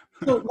 Right.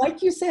 So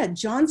like you said,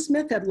 John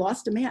Smith had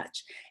lost a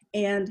match,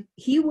 and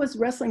he was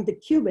wrestling the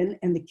Cuban,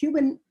 and the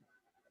Cuban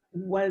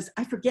was,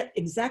 I forget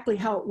exactly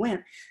how it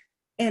went.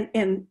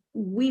 And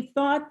we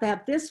thought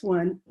that this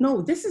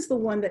is the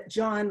one that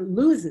John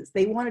loses.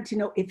 They wanted to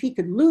know if he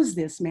could lose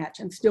this match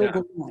and still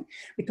go on,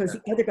 because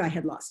the other guy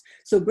had lost.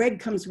 So Greg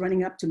comes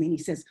running up to me and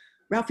he says,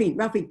 Ralphie,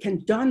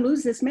 can John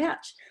lose this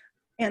match?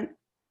 And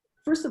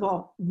first of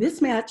all,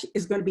 this match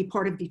is going to be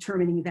part of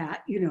determining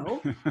that,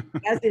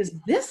 as is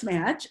this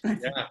match. And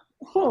I thought,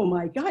 oh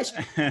my gosh.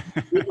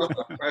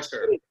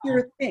 Pressure.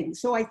 Your thing.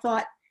 So I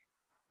thought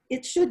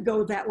it should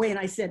go that way. And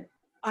I said,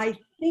 I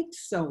think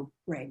so,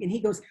 Greg. And he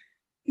goes,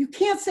 you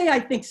can't say I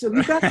think so.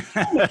 You got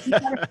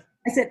to.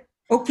 I said,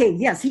 okay,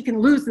 yes, he can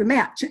lose the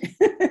match.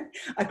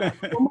 I thought,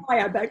 oh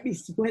my, I better be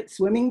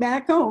swimming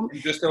back home.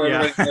 And just so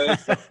everybody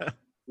knows,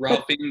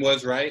 Ralphine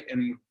was right,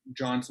 and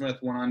John Smith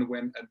went on to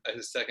win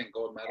his 2nd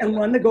gold medal. And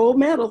won the gold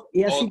medal.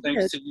 Yes, all he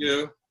thanks did. to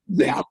you.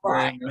 Yeah,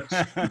 right.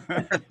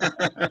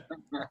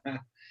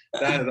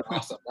 That is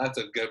awesome. That's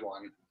a good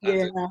one.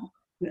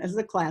 That's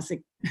a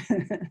classic.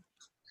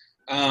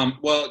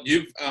 Well,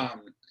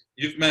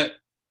 you've met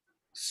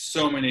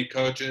so many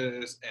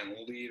coaches and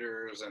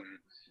leaders and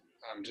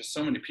just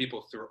so many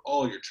people through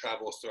all your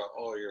travels throughout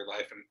all your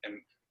life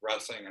and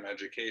wrestling and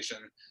education.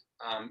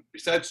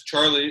 Besides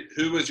Charlie,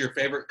 who was your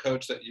favorite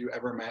coach that you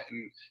ever met?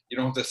 And you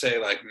don't have to say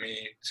like me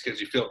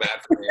because you feel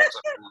bad for me or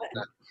something like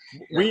that.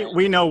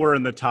 We know we're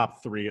in the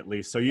top 3 at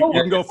least, so you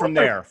can go from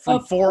there.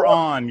 From 4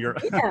 on, you're.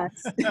 Yes.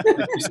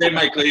 If you say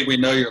Mike Lee, we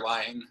know you're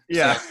lying.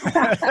 Yeah. So.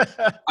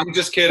 I'm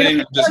just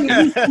kidding. Who's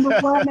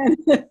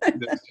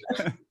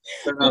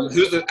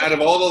out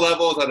of all the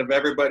levels, out of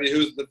everybody,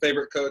 who's the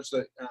favorite coach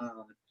that?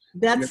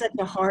 That's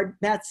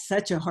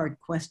such a hard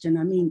question.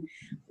 I mean,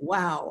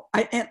 wow.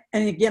 And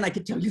again, I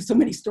could tell you so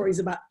many stories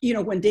about,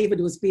 when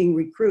David was being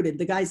recruited,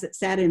 the guys that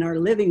sat in our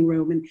living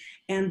room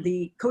and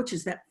the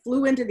coaches that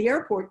flew into the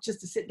airport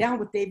just to sit down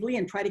with Dave Lee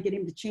and try to get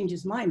him to change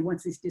his mind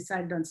once he's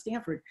decided on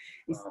Stanford.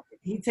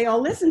 He'd say,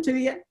 I'll listen to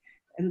you.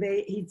 And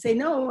he'd say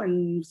no.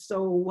 And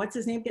so what's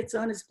his name gets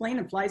on his plane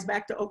and flies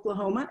back to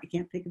Oklahoma. I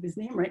can't think of his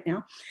name right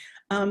now.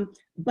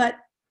 But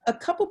a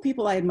couple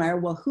people I admire.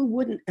 Well, who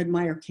wouldn't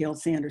admire Cale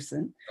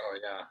Sanderson? Oh,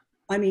 yeah.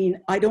 I mean,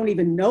 I don't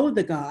even know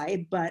the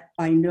guy, but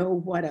I know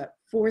what a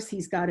force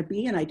he's got to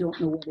be, and I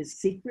don't know what his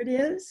secret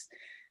is.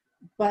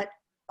 But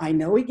I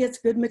know he gets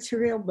good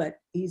material, but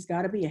he's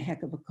got to be a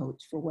heck of a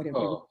coach for whatever.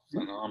 Oh,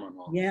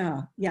 phenomenal.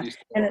 Yeah.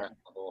 And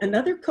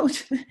another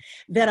coach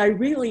that I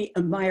really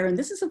admire, and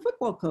this is a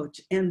football coach,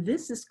 and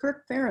this is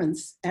Kirk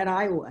Ferentz at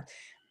Iowa,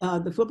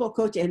 the football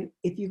coach. And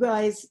if you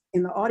guys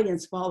in the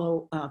audience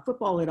follow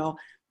football at all,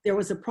 there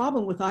was a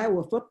problem with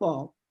Iowa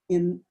football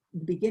in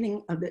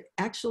beginning of it,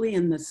 actually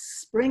in the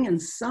spring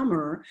and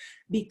summer,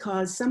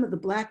 because some of the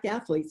Black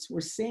athletes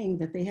were saying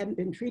that they hadn't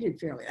been treated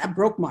fairly. That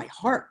broke my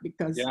heart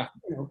because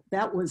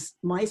that was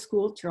my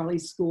school,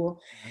 Charlie's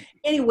school.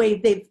 Anyway,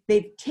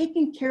 they've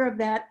taken care of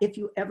that if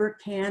you ever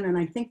can, and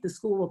I think the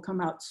school will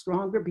come out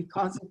stronger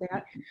because of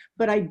that.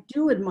 But I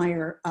do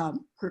admire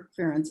Kirk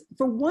Ferentz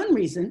for one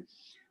reason.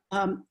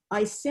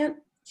 I sent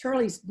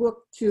Charlie's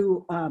book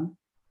to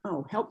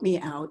help me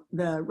out,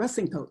 the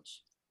wrestling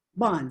coach,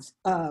 Bonds.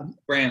 Tom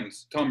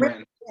Brands.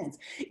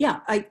 Yeah,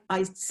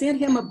 I sent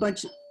him a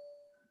bunch of,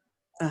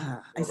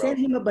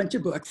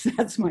 books.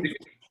 That's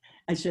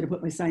I should have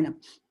put my sign up.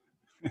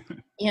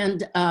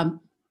 And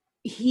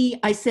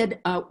I said,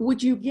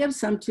 would you give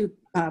some to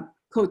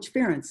Coach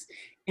Ferentz?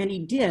 And he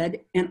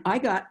did, and I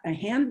got a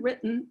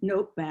handwritten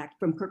note back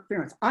from Kirk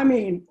Ferentz. I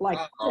mean, like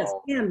this,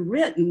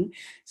 handwritten,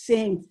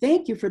 saying,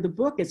 thank you for the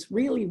book. It's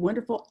really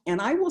wonderful.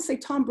 And I will say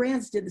Tom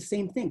Brands did the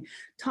same thing.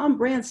 Tom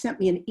Brands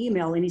sent me an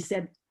email, and he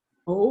said,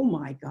 oh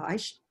my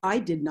gosh, I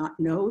did not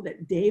know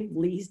that Dave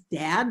Lee's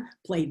dad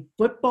played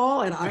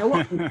football at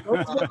Iowa.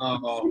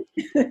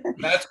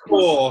 That's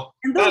cool.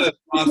 And those are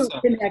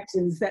awesome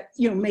connections that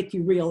make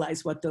you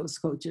realize what those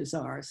coaches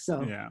are.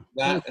 So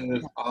that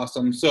is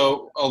awesome.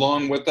 So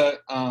along with that,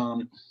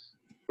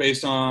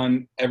 based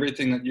on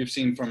everything that you've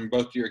seen from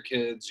both your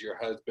kids, your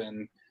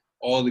husband,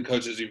 all the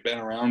coaches you've been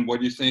around, what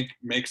do you think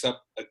makes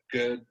up a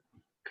good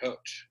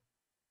coach?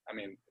 I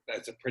mean,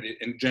 that's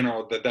in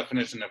general, the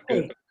definition of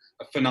good.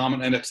 A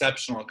phenomenal and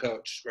exceptional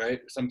coach, right?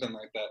 Something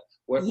like that.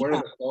 What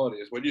are the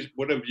qualities?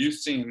 What have you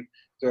seen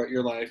throughout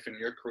your life and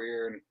your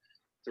career and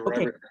through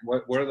everything?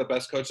 What are the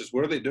best coaches?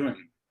 What are they doing?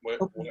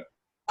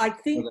 I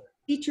think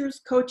teachers,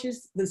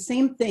 coaches, the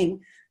same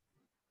thing.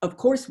 Of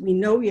course, we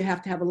know you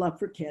have to have a love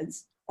for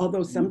kids,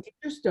 although some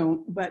teachers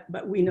don't,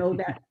 but we know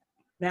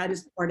that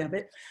is part of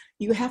it.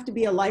 You have to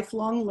be a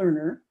lifelong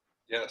learner.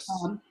 Yes.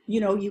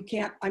 You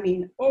can't, I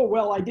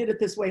did it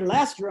this way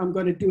last year, I'm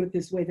going to do it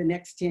this way the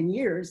next 10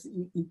 years.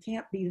 You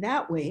can't be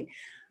that way.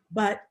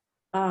 But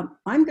I'm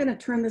going to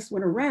turn this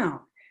one around,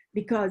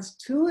 because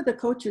two of the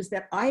coaches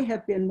that I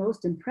have been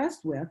most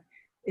impressed with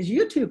is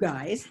you two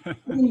guys.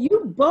 And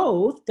you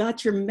both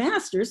got your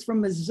masters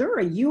from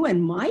Missouri, you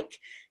and Mike.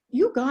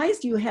 You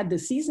guys, you had the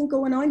season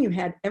going on, you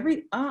had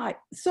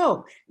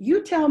so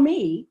you tell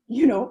me,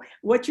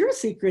 what your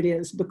secret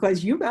is,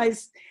 because you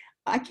guys,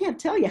 I can't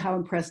tell you how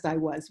impressed I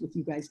was with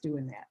you guys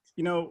doing that.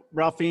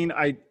 Ralphine,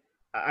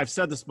 I've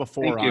said this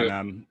before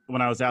on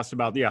when I was asked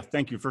about,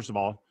 thank you, first of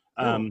all.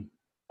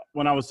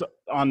 When I was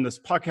on this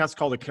podcast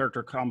called the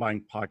Character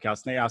Combine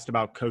podcast, and they asked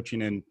about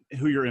coaching and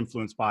who you're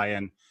influenced by.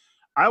 And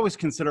I always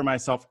consider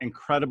myself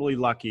incredibly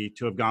lucky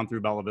to have gone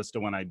through Bella Vista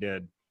when I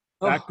did.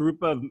 That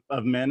group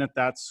of men at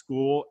that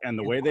school and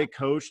the way they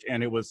coached,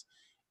 and it was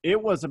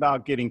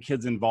about getting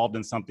kids involved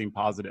in something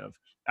positive.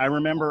 I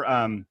remember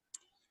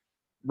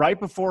right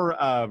before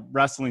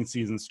wrestling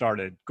season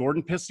started,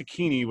 Gordon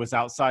Pistakini was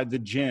outside the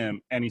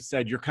gym, and he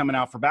said, you're coming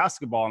out for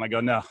basketball. And I go,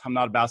 no, I'm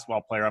not a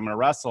basketball player. I'm going to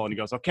wrestle. And he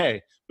goes,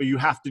 okay, but you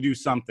have to do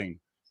something.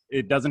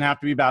 It doesn't have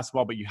to be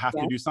basketball, but you have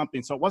to do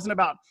something. So it wasn't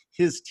about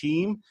his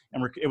team,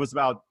 and it was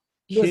about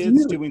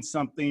kids doing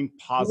something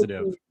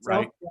positive,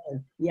 right?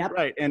 Yep.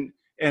 Right.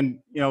 And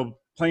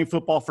playing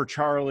football for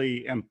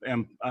Charlie and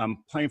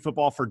playing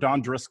football for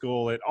Don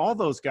Driscoll, and all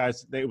those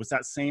guys, it was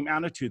that same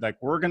attitude. Like,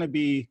 we're going to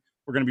be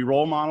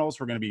role models.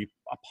 We're going to be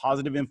a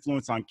positive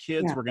influence on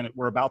kids. Yeah.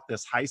 We're about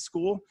this high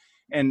school.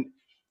 And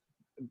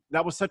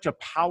that was such a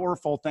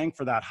powerful thing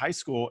for that high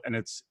school. And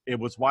it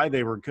was why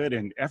they were good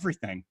in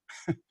everything.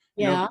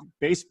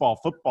 Baseball,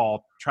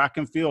 football, track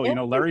and field,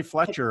 Larry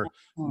Fletcher,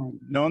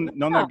 known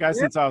that guy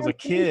since I was a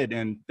kid,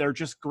 and they're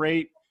just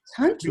great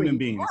human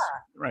beings.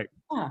 Right.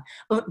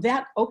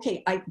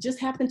 I just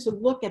happened to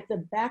look at the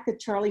back of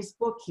Charlie's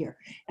book here,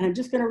 and I'm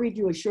just going to read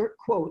you a short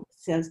quote. It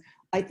says,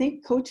 I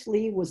think Coach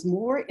Lee was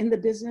more in the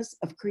business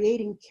of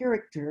creating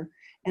character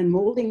and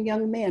molding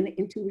young men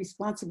into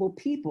responsible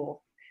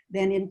people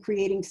than in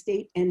creating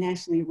state and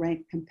nationally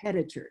ranked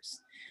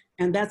competitors.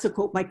 And that's a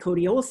quote by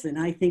Cody Olson.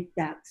 I think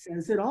that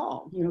says it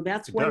all.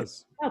 That's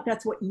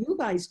what you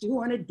guys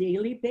do on a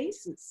daily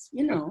basis.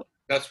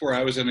 That's where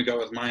I was going to go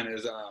with mine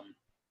is,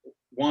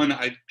 one,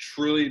 I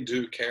truly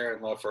do care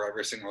and love for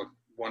every single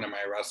one of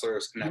my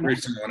wrestlers and every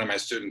single one of my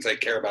students. I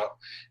care about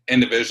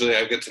individually.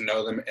 I get to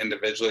know them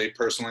individually,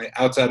 personally,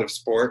 outside of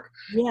sport.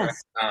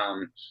 Yes.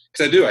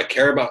 Because I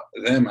care about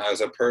them as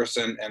a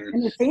person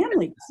and their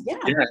families. Yeah.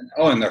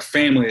 And their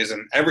families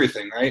and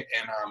everything, right?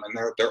 And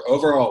their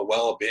overall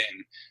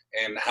well-being.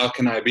 And how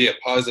can I be a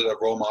positive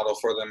role model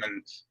for them?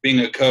 And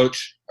being a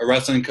coach, a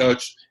wrestling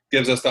coach,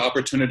 gives us the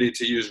opportunity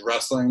to use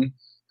wrestling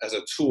as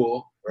a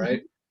tool,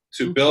 right?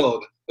 To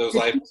build those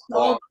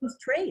lifelong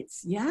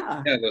traits,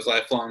 those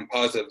lifelong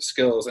positive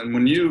skills. And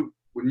when you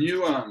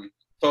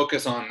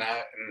focus on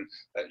that, and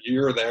that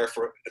you're there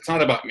for, it's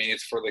not about me,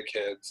 it's for the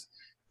kids,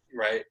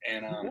 right?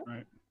 And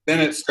then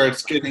it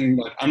starts getting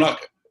like, I'm not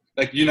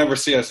like, you never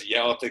see us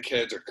yell at the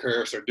kids or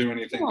curse or do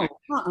anything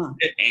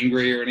get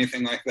angry or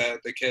anything like that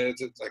at the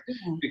kids. It's like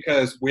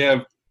because we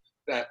have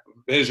that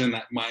vision,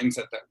 that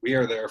mindset that we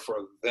are there for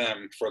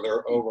them, for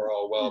their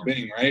overall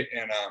well-being, right?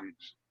 And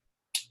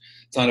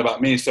it's not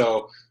about me.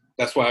 So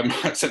that's why I'm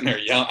not sitting there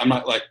yelling. I'm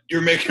not like,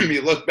 you're making me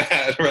look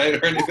bad, right?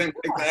 Or anything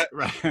like that.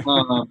 Right.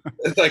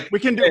 It's like, we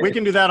can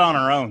do that on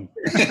our own.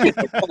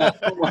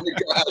 oh my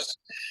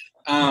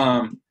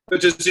gosh. But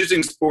just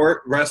using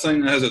sport,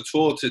 wrestling as a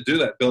tool to do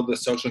that, build the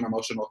social and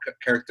emotional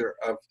character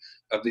of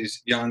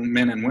these young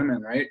men and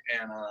women, right?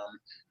 And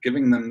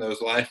giving them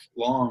those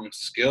lifelong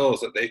skills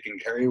that they can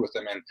carry with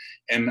them.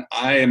 And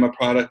I am a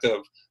product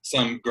of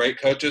some great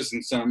coaches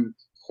and some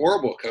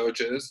horrible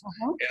coaches.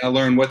 And I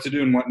learn what to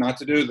do and what not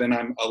to do. Then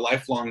I'm a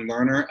lifelong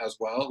learner as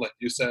well, like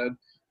you said,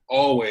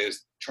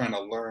 always trying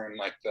to learn,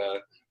 like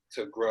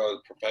to grow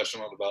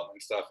professional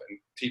development stuff and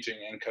teaching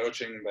and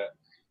coaching, but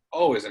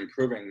always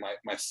improving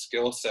my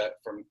skill set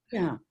from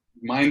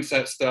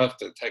mindset stuff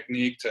to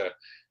technique to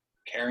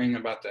caring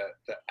about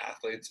the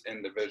athletes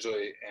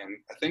individually. And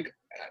I think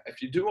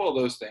if you do all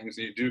those things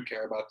and you do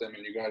care about them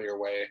and you go out of your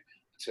way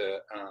to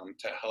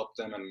help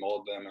them and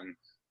mold them, and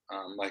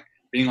like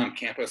being on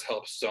campus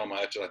helps so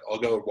much. Like I'll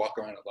go walk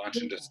around at lunch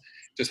and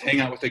just hang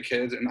out with the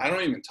kids, and I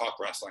don't even talk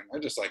wrestling. I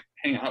just like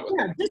hang out with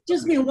them.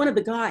 Just being one of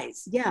the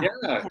guys. Yeah,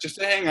 just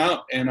to hang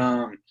out. And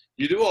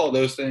you do all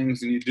those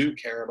things and you do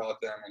care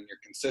about them and you're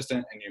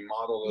consistent and you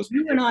model those.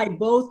 You and I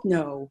both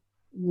know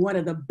one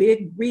of the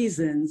big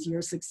reasons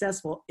you're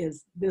successful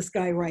is this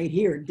guy right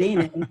here,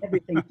 Dana, and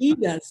everything he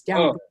does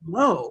down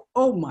below.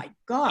 Oh my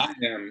God.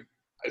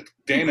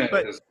 Dana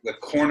is the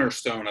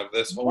cornerstone of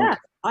this whole. Yeah,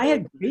 I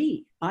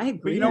agree.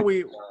 But, you know,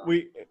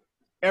 we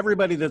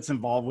everybody that's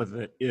involved with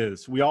it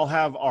we all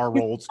have our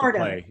roles to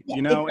play,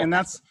 you know, and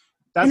that's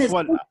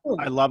what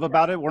I love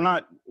about it. We're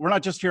not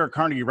just here at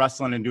Carnegie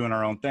wrestling and doing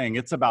our own thing.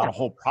 It's about a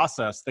whole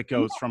process that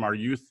goes from our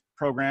youth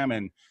program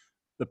and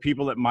the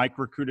people that Mike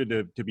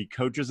recruited to be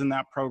coaches in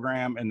that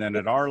program, and then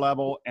at our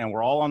level, and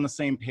we're all on the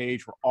same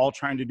page. We're all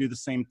trying to do the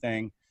same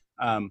thing.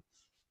 And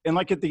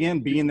like at the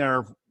end, being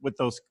there with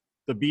the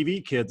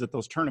BV kids at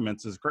those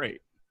tournaments is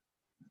great.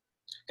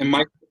 And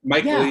Mike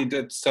Lee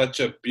did such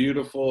a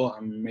beautiful,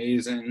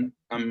 amazing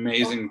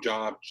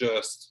job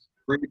just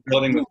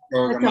rebuilding the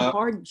program up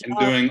and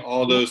doing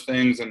all those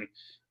things. And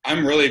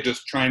I'm really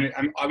just trying to,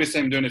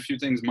 I'm doing a few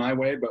things my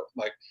way, but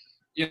like,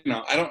 you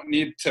know, I don't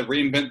need to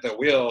reinvent the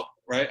wheel,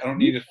 right? I don't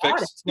need to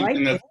fix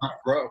something that's not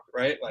broke,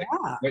 right? Like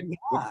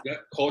that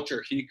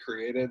culture he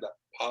created, that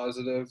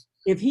positive.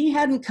 If he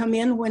hadn't come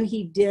in when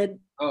he did,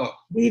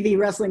 BV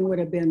wrestling would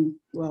have been,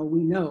 well,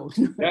 we know.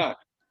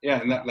 Yeah,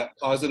 and that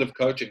positive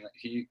coaching that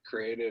he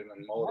created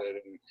and molded.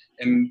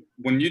 And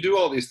when you do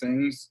all these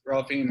things,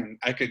 Ralphine, and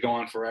I could go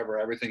on forever,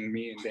 everything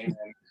me and Dana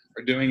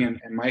are doing and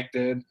Mike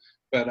did,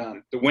 but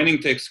the winning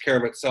takes care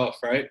of itself,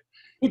 right?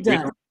 It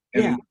does.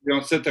 We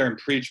don't sit there and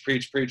preach,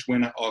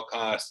 win at all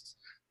costs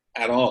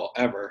at all,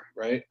 ever,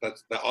 right?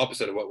 That's the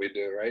opposite of what we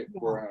do, right?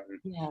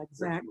 Yeah,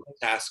 exactly.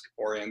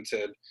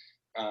 Task-oriented.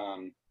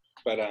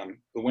 But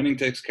the winning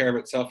takes care of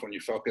itself when you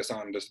focus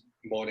on just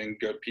molding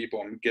good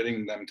people and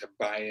getting them to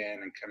buy in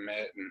and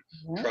commit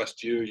and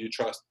trust you. You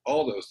trust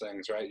all those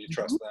things, right? You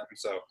trust them.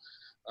 So,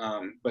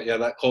 but yeah,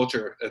 that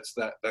culture, it's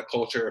that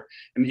culture.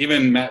 And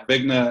even Matt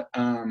Vigna,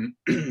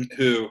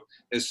 who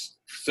is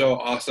so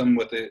awesome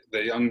with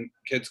the Young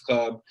Kids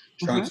Club.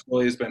 Sean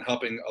Scully has been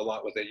helping a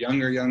lot with the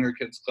younger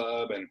kids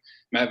club. And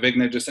Matt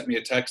Vigna just sent me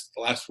a text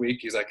last week.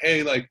 He's like,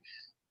 hey, like,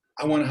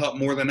 I want to help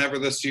more than ever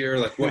this year.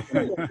 Like, what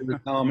can you do to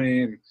tell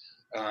me? And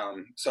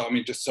so, I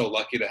mean, just so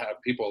lucky to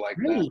have people like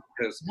that,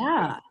 because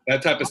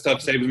that type of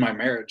stuff saves my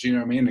marriage, you know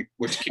what I mean?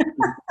 Which keeps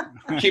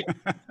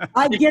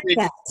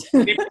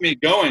me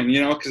going,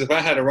 you know, because if I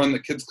had to run the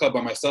kids club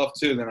by myself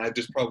too, then I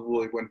just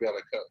probably wouldn't be able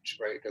to coach,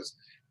 right? Because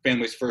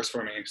family's first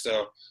for me.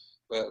 So,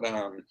 but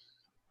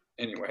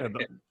anyway.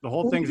 The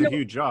whole thing's a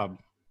huge job.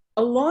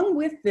 Along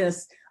with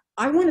this,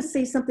 I want to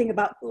say something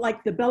about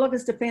like the Bella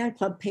Vista Fan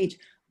Club page.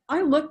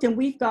 I looked and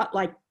we've got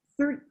like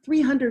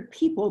 300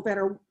 people that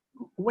are,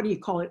 what do you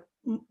call it,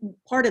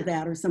 part of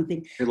that or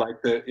something. They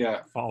liked it,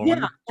 Following.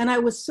 Yeah, and I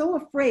was so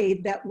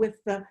afraid that with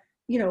the,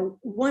 you know,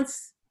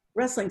 once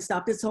wrestling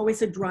stopped, it's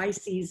always a dry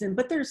season,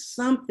 but there's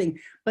something.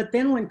 But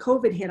then when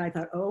COVID hit, I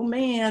thought, oh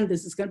man,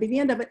 this is going to be the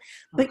end of it.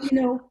 But you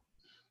know,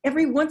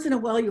 every once in a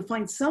while you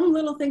find some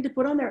little thing to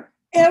put on there.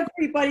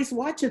 Everybody's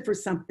watching for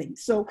something.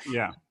 So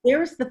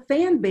there's the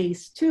fan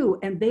base too,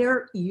 and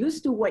they're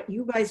used to what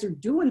you guys are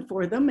doing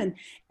for them,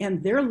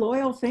 and they're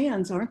loyal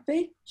fans, aren't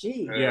they?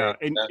 Gee. Yeah,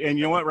 and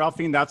you know what,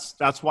 Ralphine,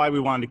 that's why we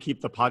wanted to keep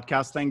the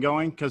podcast thing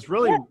going, because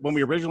really when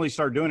we originally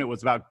started doing it, it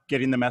was about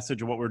getting the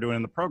message of what we're doing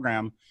in the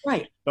program.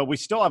 Right. But we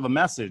still have a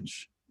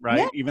message, right?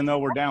 Yeah. Even though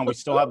we're down, we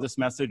still have this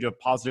message of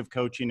positive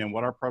coaching and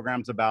what our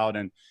program's about,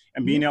 and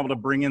being able to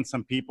bring in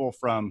some people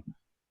from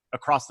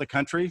across the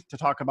country to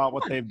talk about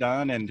what they've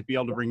done and to be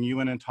able to bring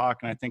you in and talk.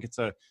 And I think it's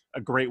a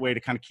great way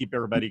to kind of keep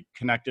everybody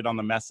connected on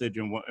the message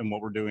and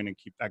what we're doing and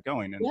keep that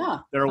going. And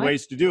there are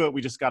ways to do it. We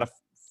just got to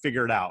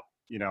figure it out,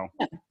 you know,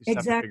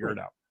 just have to figure it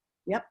out.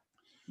 Yep,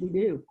 we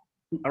do.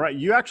 All right.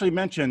 You actually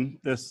mentioned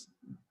this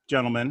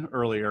gentleman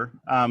earlier.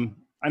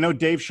 I know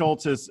Dave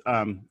Schultz is,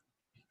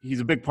 he's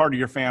a big part of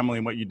your family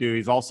and what you do.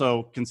 He's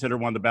also considered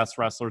one of the best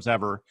wrestlers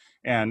ever,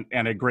 and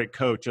a great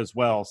coach as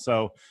well.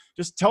 So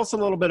just tell us a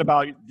little bit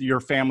about your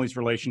family's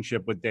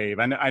relationship with Dave.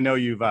 I know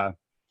you've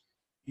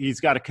he's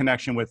got a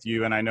connection with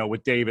you, and I know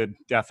with David,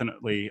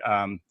 definitely,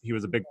 he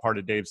was a big part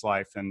of Dave's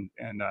life, and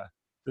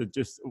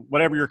just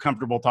whatever you're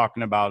comfortable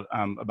talking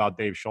about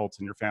Dave Schultz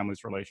and your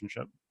family's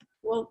relationship.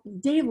 Well,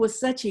 Dave was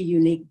such a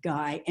unique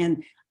guy.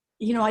 And,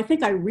 I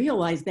think I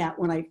realized that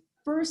when I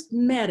first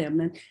met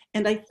him.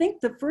 And I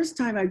think the first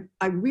time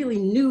I really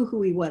knew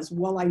who he was.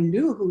 Well, I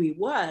knew who he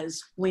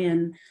was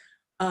when,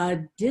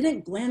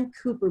 didn't Glenn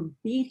Cooper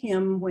beat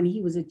him when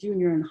he was a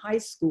junior in high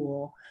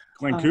school?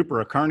 Glenn Cooper,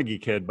 a Carnegie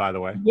kid, by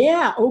the way.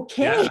 Yeah,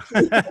 okay.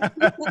 Yeah.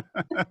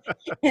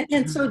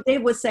 and so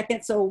Dave was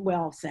second,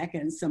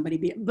 second, somebody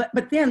beat him.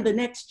 But then the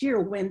next year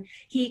when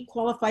he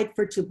qualified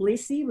for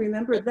Tbilisi,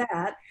 remember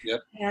that? Yep.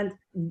 And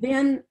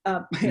then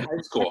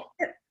that's cool.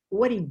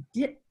 What he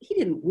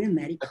didn't win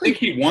that. I think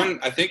he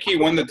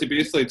won the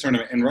Tbilisi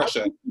tournament in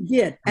Russia. He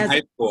did. In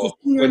high school.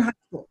 In high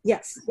school.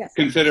 Yes.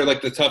 Considered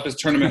like the toughest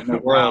tournament in the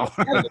world.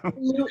 Wow.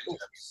 Absolutely.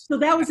 So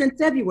that was in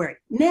February.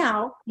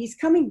 Now he's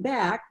coming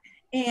back,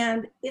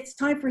 and it's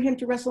time for him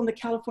to wrestle in the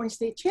California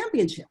State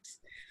Championships.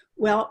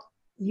 Well,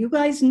 you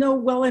guys know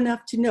well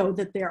enough to know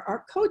that there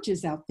are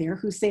coaches out there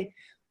who say,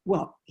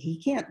 well,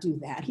 he can't do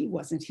that. He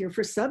wasn't here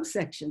for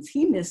subsections.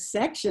 He missed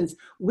sections.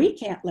 We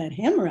can't let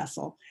him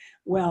wrestle.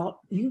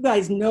 Well, you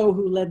guys know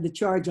who led the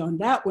charge on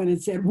that one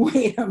and said,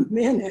 wait a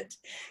minute,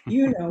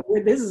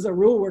 this is a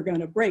rule we're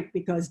going to break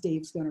because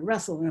Dave's going to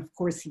wrestle. And of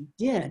course he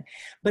did.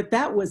 But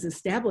that was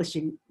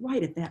establishing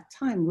right at that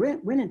time.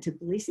 Went into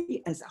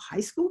Tbilisi as a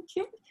high school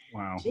kid.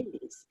 Wow.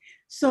 Jeez.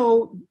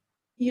 So,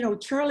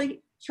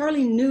 Charlie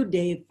knew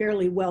Dave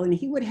fairly well, and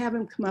he would have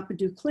him come up and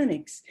do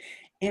clinics.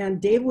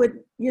 And Dave would,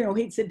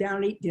 he'd sit down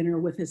and eat dinner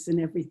with us and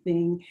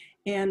everything.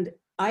 And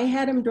I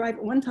had him drive.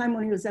 One time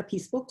when he was up, he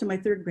spoke to my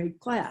third grade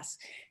class,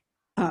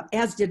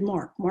 as did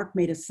Mark. Mark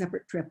made a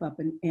separate trip up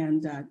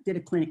and did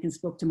a clinic and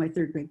spoke to my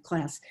third grade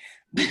class.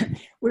 We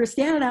were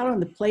standing out on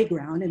the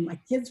playground, and my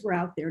kids were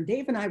out there.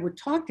 Dave and I were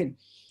talking,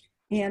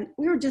 and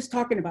we were just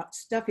talking about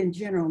stuff in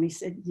general. And he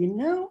said,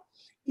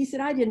 he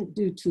said, I didn't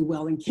do too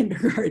well in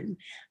kindergarten.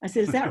 I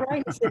said, is that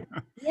right? He said,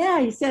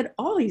 yeah. He said,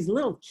 all these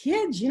little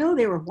kids,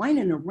 they were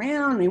whining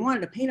around. They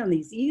wanted to paint on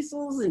these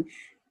easels. And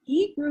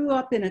he grew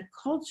up in a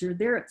culture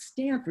there at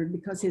Stanford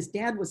because his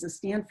dad was a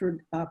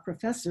Stanford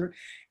professor,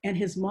 and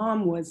his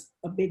mom was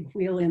a big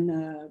wheel in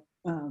the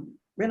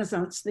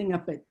Renaissance thing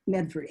up at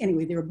Medford.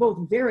 Anyway, they were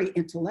both very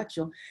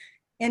intellectual.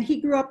 And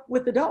he grew up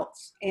with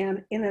adults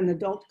and in an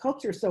adult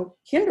culture. So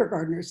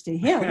kindergartners to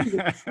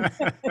him,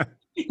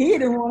 he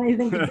didn't want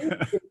anything to do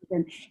with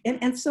it.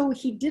 And so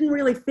he didn't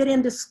really fit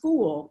into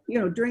school,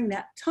 during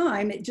that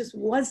time. It just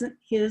wasn't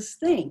his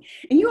thing.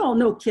 And you all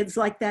know kids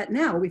like that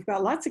now. We've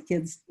got lots of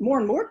kids, more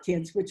and more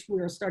kids, which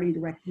we're starting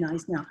to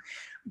recognize now.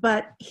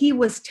 But he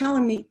was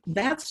telling me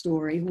that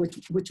story,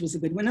 which was a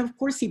good one. And of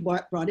course, he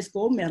brought his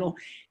gold medal,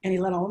 and he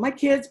let all of my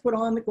kids put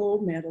on the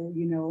gold medal,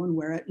 and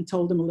wear it, and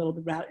told them a little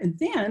bit about it. And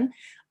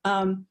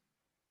then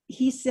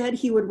he said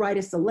he would write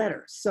us a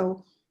letter.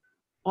 So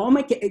all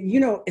my kids,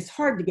 it's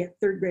hard to get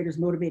third graders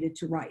motivated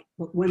to write.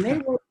 But when they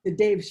wrote to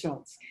Dave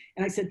Schultz,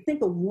 and I said,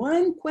 think of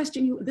one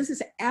question this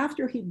is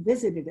after he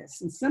visited us,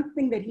 and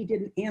something that he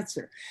didn't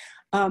answer.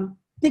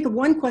 Think of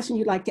one question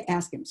you'd like to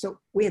ask him. So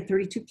we had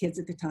 32 kids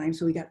at the time,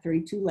 so we got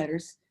 32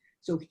 letters.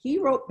 So he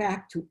wrote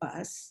back to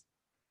us.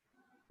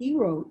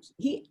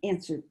 He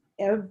answered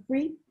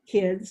every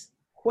kid's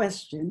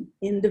question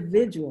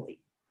individually.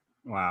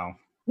 Wow.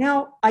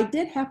 Now, I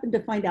did happen to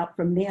find out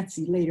from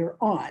Nancy later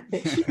on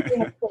that she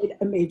had played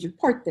a major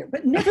part there,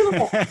 but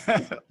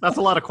nevertheless. That's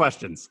a lot of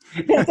questions.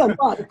 That's a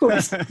lot, of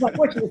course. Like,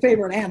 what's your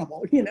favorite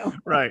animal,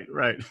 Right.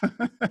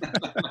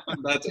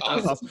 That's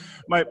awesome.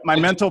 My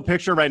mental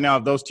picture right now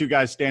of those two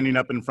guys standing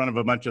up in front of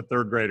a bunch of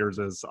third graders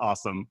is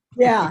awesome.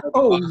 Yeah.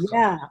 Oh,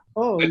 yeah.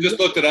 Oh, I just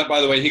looked it up, by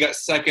the way. He got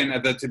second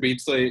at the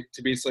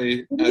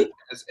Tbilisi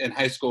in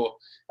high school.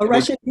 A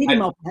Russian beat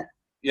him up.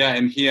 Yeah,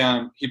 and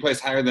he plays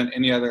higher than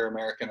any other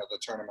American at the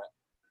tournament.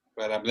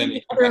 But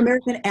then other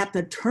American at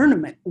the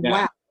tournament. Yeah.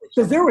 Wow.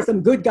 Because there were some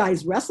good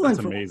guys wrestling.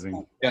 That's amazing.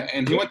 Him. Yeah,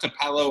 and he went to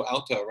Palo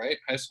Alto, right?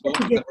 High school.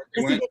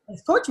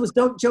 His coach was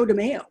Joe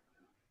DeMeo.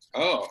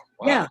 Oh,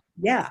 wow.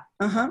 Yeah.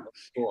 Uh-huh.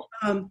 Cool.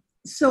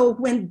 So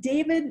when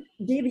David,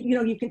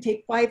 you can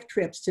take 5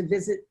 trips to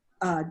visit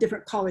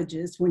different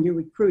colleges when you're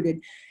recruited.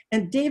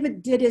 And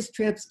David did his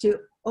trips to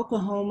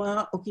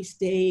Oklahoma, Okie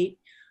State.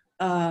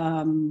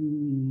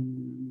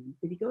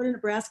 Did he go to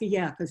Nebraska?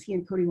 Yeah, because he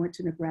and Cody went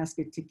to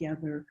Nebraska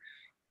together.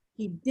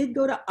 He did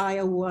go to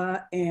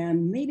Iowa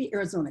and maybe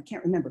Arizona,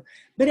 can't remember.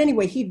 But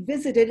anyway, he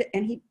visited,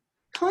 and he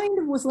kind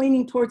of was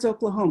leaning towards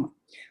Oklahoma.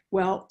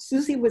 Well,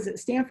 Susie was at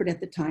Stanford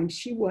at the time.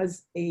 She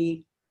was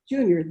a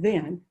junior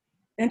then.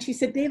 And she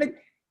said, David,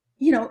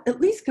 at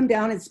least come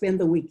down and spend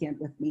the weekend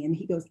with me. And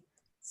he goes,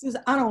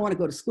 Susan, I don't want to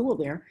go to school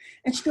there.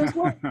 And she goes,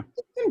 well, just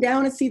come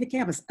down and see the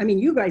campus. I mean,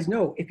 you guys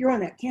know, if you're on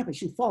that campus,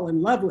 you fall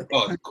in love with it.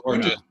 Oh, it's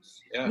gorgeous.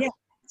 Yeah.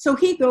 So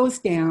he goes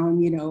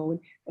down,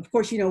 of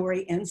course, where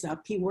he ends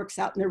up. He works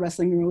out in the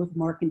wrestling room with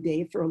Mark and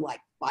Dave for like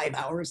 5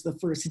 hours the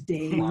first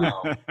day.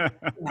 Wow. Yeah.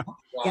 Wow.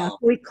 Yeah.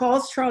 So he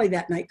calls Charlie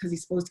that night because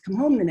he's supposed to come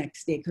home the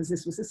next day because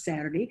this was a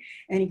Saturday.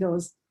 And he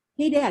goes,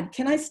 "Hey, Dad,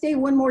 can I stay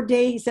one more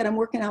day?" He said, "I'm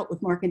working out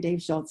with Mark and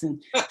Dave Schultz."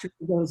 And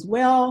Charlie goes,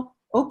 "Well,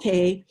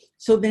 okay."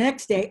 So the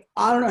next day,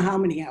 I don't know how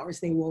many hours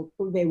they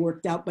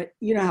worked out, but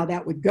you know how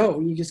that would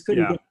go. You just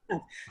couldn't get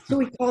enough. So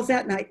he calls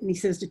that night and he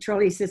says to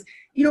Charlie, he says,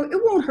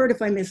 "It won't hurt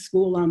if I miss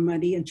school on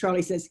Monday." And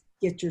Charlie says,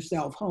 "Get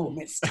yourself home.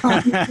 It's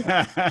time." 2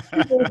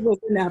 days was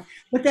enough.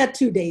 But that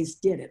 2 days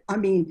did it. I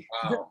mean,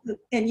 Wow.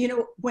 and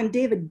when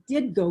David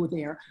did go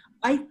there,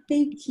 I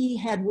think he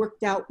had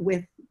worked out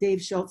with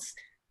Dave Schultz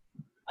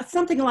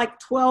something like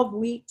 12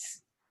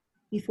 weeks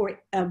before it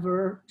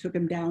ever took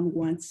him down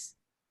once.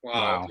 Wow.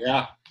 Wow.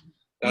 Yeah.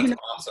 That's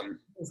awesome.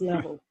 His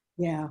level.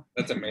 Yeah.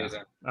 That's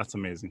amazing. That's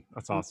amazing.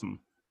 That's awesome.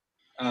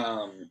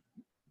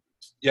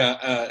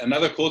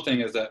 Another cool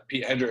thing is that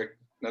Pete Hedrick,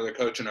 another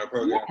coach in our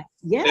program,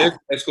 Yeah. his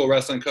high school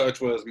wrestling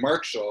coach was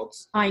Mark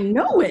Schultz. I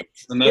know it.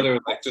 Another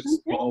like just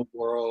small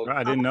world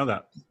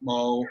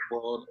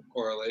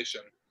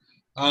correlation.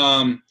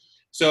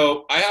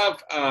 So I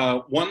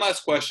have one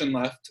last question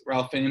left,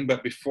 Ralphine,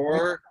 but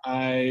before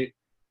I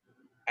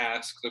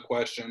ask the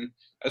question,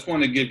 I just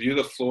want to give you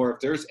the floor. If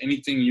there's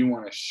anything you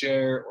want to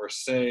share or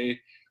say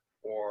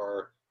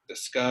or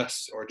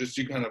discuss, or just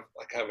you kind of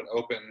like have an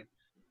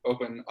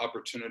open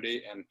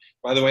opportunity. And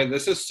by the way,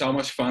 this is so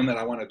much fun that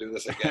I want to do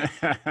this again.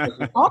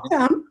 I'll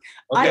come.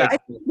 Okay. I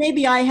think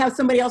maybe I have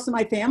somebody else in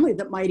my family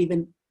that might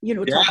even,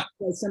 talk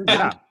to us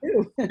sometime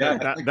too.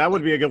 Yeah. That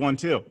would be a good one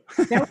too.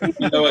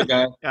 You know a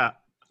guy. Yeah.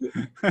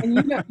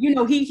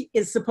 And he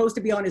is supposed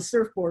to be on his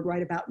surfboard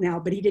right about now,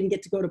 but he didn't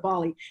get to go to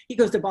Bali. He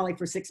goes to Bali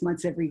for 6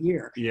 months every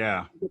year.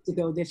 Yeah. He gets to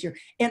go this year.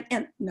 And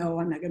no,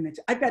 I'm not going to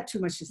mention. I've got too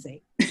much to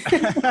say.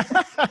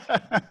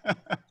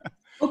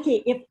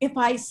 Okay, if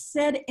I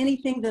said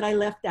anything that I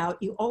left out,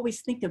 you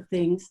always think of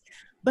things.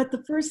 But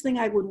the first thing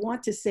I would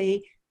want to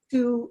say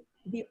to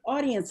the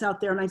audience out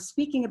there, and I'm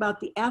speaking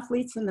about the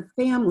athletes and the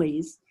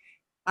families,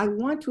 I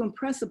want to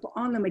impress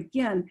upon them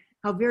again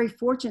how very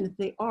fortunate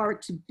they are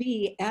to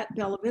be at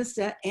Bella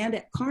Vista and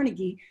at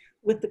Carnegie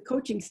with the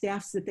coaching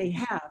staffs that they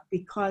have.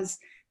 Because,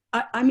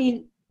 I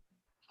mean,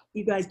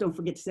 you guys don't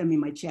forget to send me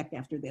my check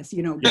after this,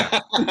 Yeah.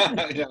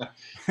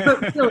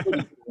 But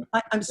really,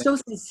 I'm so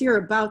sincere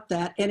about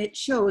that, and it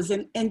shows.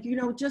 And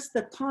just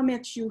the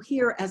comments you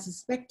hear as a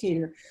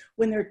spectator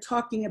when they're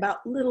talking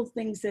about little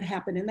things that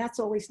happen, and that's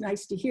always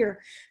nice to hear.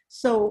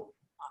 So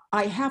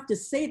I have to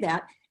say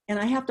that, and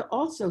I have to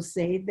also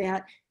say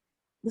that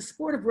the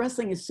sport of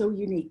wrestling is so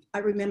unique. I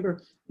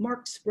remember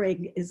Mark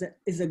Sprague is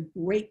a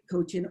great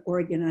coach in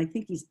Oregon, and I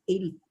think he's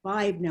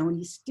 85 now, and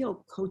he's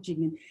still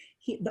coaching. And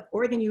the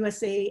Oregon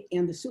USA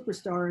and the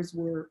Superstars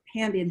were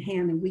hand in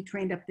hand, and we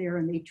trained up there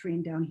and they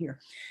trained down here.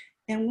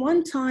 And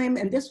one time,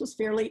 and this was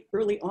fairly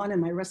early on in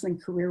my wrestling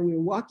career, we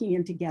were walking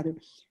in together,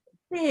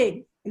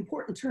 big,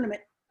 important tournament,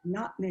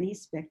 not many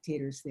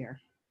spectators there.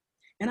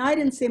 And I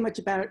didn't say much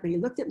about it, but he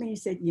looked at me and he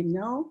said,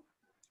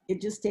 it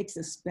just takes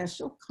a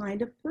special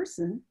kind of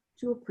person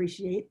to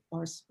appreciate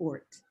our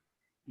sport.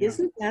 Yeah.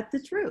 Isn't that the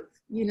truth?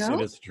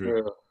 It is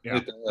true. Yeah.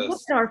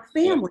 Look at our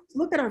families.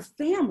 Yeah. Look at our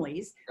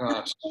families.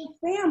 Gosh. The whole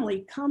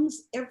family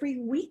comes every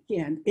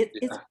weekend.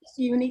 It's a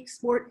unique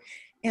sport.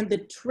 And the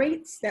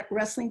traits that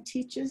wrestling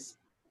teaches,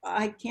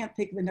 I can't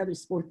think of another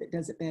sport that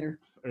does it better.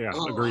 Yeah,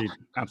 agreed.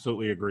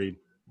 Absolutely agreed.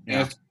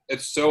 Yeah.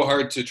 It's so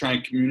hard to try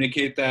and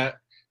communicate that.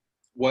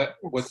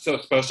 What's so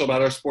special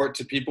about our sport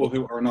to people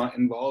who are not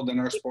involved in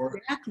our sport.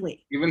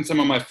 Exactly. Even some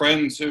of my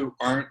friends who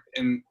aren't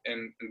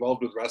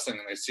involved with wrestling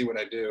and they see what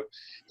I do,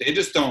 they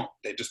just don't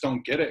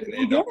get it. And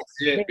they don't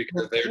see it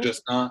because they're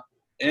just not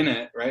in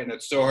it, right? And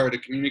it's so hard to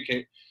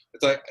communicate.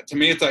 It's like, to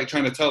me, it's like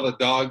trying to tell a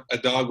dog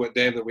what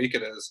day of the week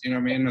it is. You know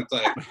what I mean? It's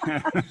like,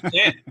 I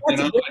can't,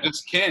 I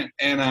just can't.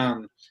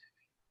 And,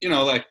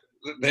 like,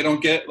 they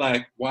don't get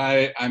like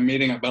why I'm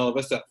meeting at Bella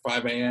Vista at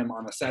 5 a.m.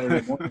 on a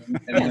Saturday morning.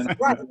 And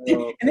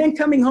then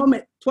coming home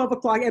at 12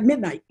 o'clock at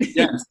midnight.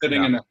 Yeah,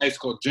 sitting in a high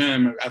school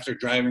gym after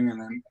driving and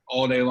then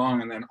all day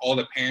long. And then all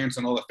the parents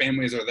and all the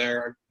families are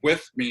there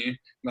with me. I'm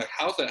like,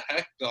 how the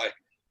heck? Like,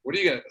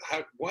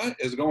 what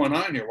is going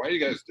on here? Why are you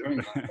guys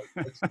doing that?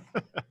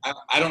 Like,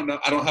 I don't know.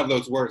 I don't have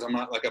those words. I'm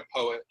not like a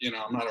poet,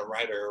 I'm not a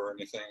writer or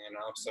anything,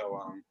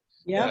 So,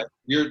 yeah,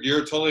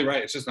 you're totally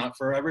right. It's just not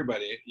for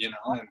everybody,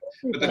 And,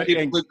 but the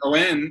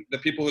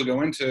people who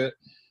go into it,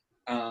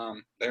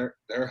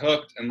 they're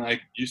hooked, and like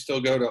you still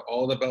go to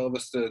all the Bella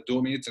Vista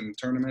dual meets and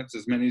tournaments,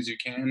 as many as you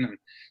can, and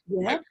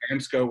my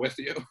parents go with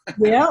you.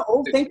 Yeah.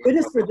 Oh, thank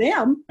goodness for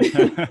them.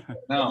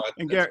 No,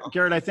 and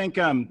Garrett, I think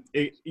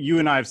you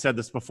and I have said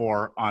this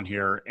before on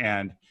here,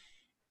 and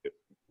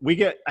we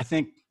get, I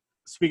think,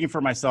 speaking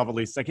for myself, at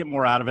least, I get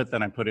more out of it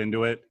than I put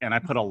into it, and I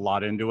put a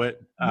lot into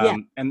it.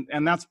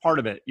 And that's part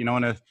of it,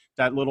 and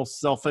that little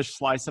selfish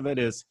slice of it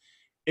is,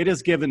 it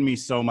has given me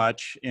so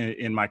much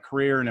in my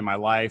career and in my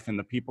life, and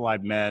the people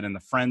I've met and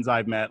the friends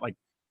I've met. Like,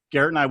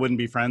 Garrett and I wouldn't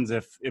be friends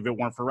if it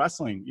weren't for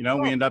wrestling. You know,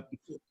 we end up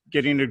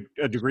getting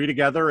a degree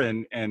together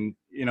and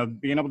you know,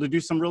 being able to do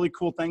some really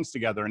cool things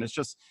together. And it's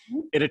just,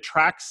 it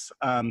attracts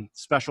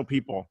special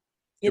people.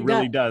 It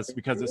really does,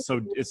 because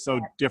it's so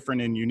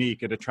different and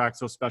unique. It attracts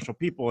those special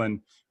people,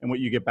 and what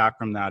you get back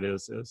from that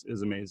is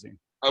amazing.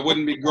 I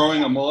wouldn't be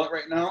growing a mullet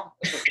right now.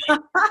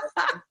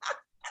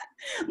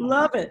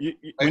 Love it.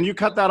 When you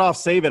cut that off,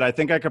 save it. I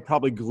think I could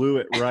probably glue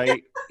it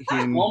right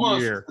in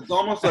here. It's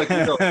almost like,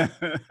 you know,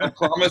 I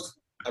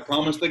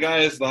promised the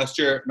guys last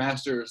year at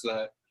Masters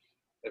that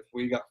if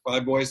we got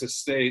 5 boys to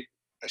state,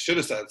 I should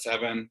have said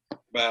 7,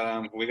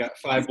 but we got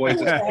 5 boys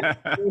to state,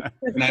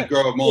 and I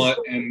grow a mullet,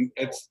 and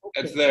it's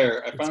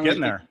there. It's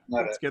getting there.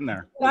 It's getting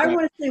there. But I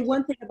want to say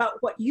one thing about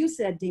what you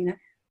said, Dana,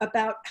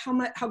 about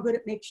how good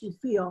it makes you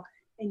feel.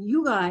 And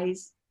you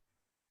guys,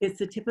 it's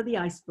the tip of the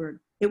iceberg.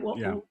 It will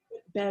only get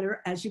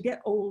better as you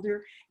get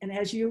older and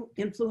as you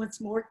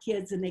influence more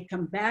kids and they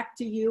come back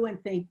to you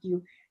and thank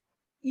you.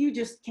 You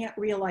just can't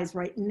realize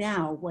right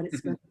now what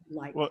it's going to be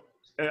like. Well,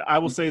 I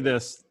will say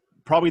this,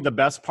 probably the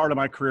best part of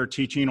my career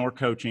teaching or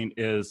coaching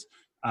is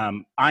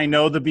I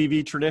know the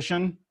BV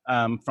tradition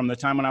from the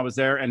time when I was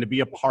there, and to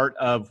be a part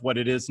of what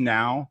it is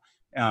now,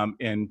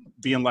 and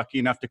being lucky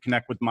enough to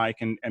connect with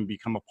Mike and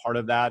become a part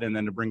of that, and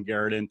then to bring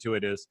Garrett into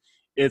it,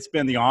 it's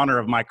been the honor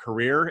of my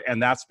career.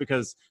 And that's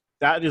because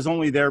that is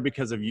only there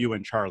because of you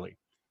and Charlie.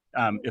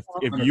 If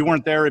you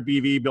weren't there at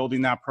BV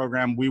building that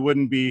program, we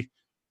wouldn't be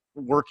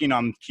working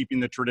on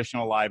keeping the tradition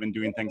alive and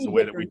doing things the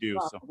way that we do.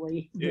 So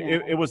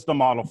it was the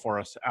model for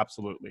us.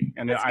 Absolutely.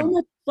 And it's so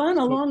much fun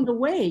along the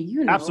way,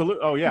 you know.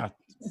 Absolutely. Oh yeah,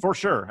 for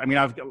sure. I mean,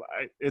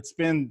 it's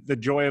been the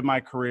joy of my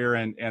career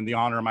and the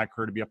honor of my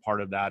career to be a part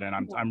of that. And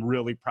I'm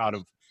really proud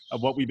of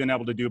what we've been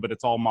able to do, but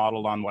it's all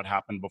modeled on what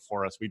happened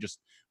before us. We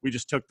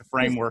just took the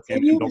framework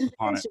and built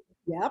upon it.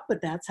 Yeah,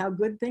 but that's how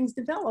good things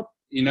develop.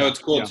 You know, it's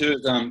cool too,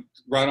 is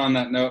right on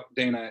that note,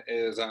 Dana,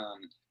 is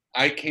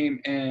I came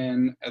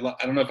in, I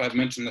don't know if I've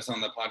mentioned this on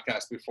the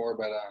podcast before,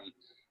 but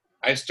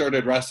I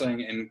started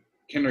wrestling in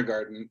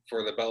kindergarten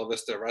for the Bella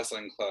Vista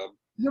Wrestling Club.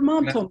 Your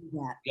mom told me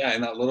that. Yeah,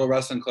 in that little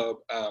wrestling club,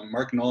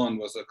 Mark Nolan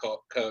was the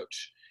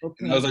coach. Okay.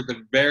 And that was like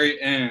the very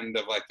end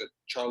of like the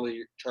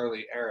Charlie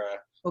era.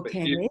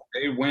 Okay. But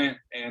they went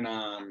and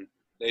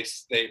they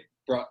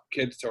brought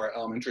kids to our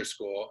elementary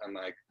school and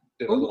like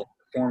did a little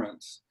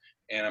performance.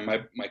 And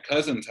my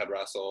cousins had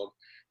wrestled,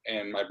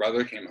 and my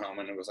brother came home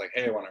and it was like,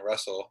 hey, I want to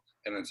wrestle.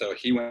 And then so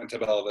he went to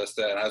Bella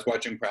Vista, and I was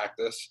watching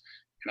practice,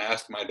 and I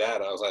asked my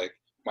dad, I was like,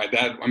 my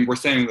dad, we're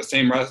standing in the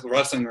same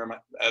wrestling room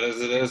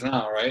as it is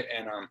now, right?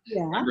 And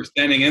we're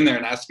standing in there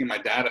and asking my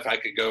dad if I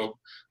could go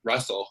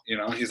wrestle, you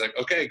know. He's like,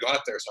 okay, go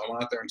out there. So I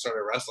went out there and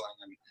started wrestling,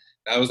 and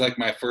that was like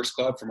my first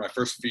club for my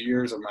first few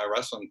years of my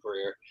wrestling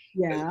career.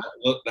 Yeah.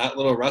 That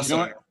little wrestling.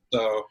 You know,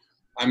 so,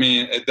 I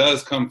mean, it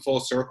does come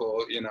full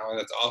circle, you know, and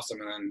it's awesome.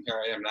 And then here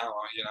I am now,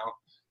 you know.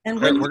 And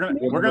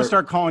we're gonna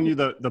start calling you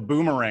the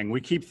boomerang.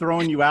 We keep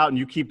throwing you out and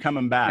you keep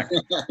coming back.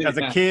 As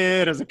a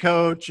kid, as a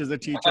coach, as a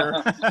teacher.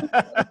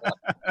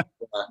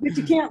 But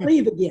you can't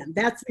leave again.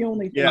 That's the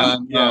only thing. Yeah,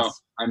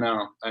 yes. I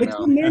know. But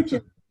you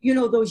mentioned, you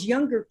know, those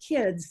younger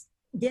kids,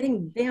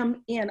 getting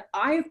them in.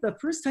 The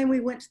first time we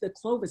went to the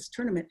Clovis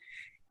tournament,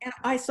 and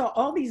I saw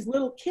all these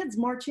little kids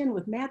march in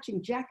with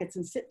matching jackets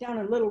and sit down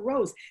in little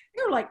rows.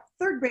 They were like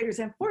 3rd graders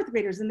and 4th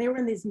graders, and they were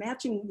in these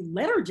matching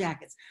letter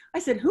jackets. I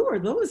said, who are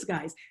those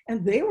guys?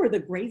 And they were the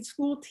grade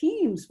school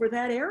teams for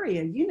that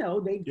area. You know,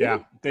 they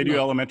do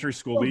elementary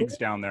school leagues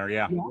down there.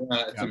 Yeah,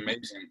 it's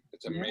amazing.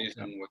 It's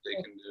amazing what they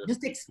can do.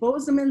 Just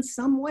expose them in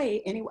some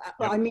way. Anyway,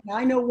 I mean,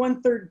 I know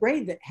 1 3rd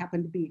grade that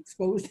happened to be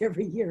exposed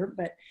every year,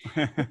 but.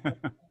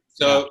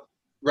 So,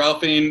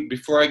 Ralphine,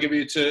 before I give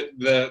you to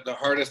the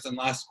hardest and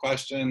last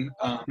question,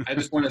 I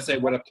just want to say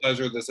what a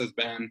pleasure this has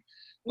been.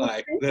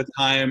 Like, the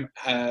time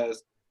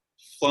has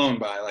flown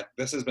by. Like,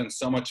 this has been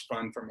so much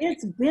fun for me.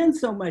 It's been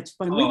so much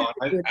fun.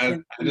 I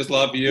just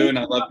love you, and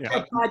I love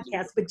the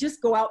podcast, but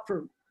just go out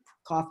for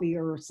coffee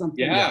or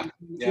something. Yeah.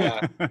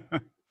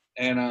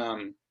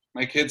 And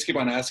my kids keep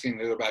on asking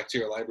to go back to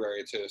your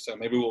library too, so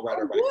maybe we'll ride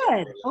our bike.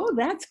 Good. Oh,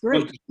 that's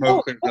great.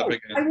 I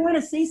want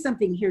to say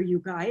something here,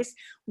 you guys.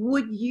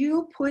 Would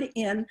you put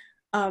in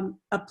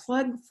a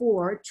plug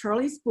for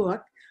Charlie's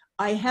book?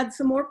 I had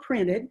some more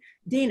printed.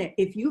 Dana,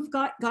 if you've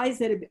got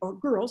guys or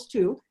girls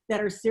too,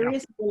 that are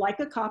serious, would like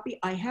a copy,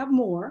 I have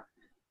more.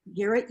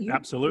 Garrett, you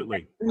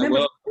absolutely. Remember,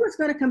 I was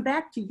going to come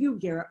back to you,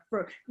 Garrett,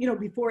 for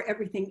before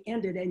everything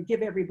ended and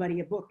give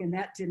everybody a book, and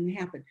that didn't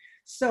happen.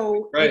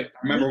 So right, I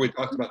remember we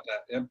talked about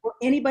that. Yep. For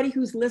anybody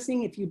who's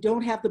listening, if you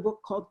don't have the book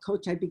called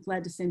Coach, I'd be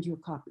glad to send you a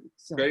copy.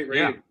 So great read.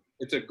 Yeah.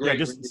 It's a great.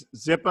 Yeah, just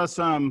zip us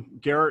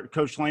Garrett,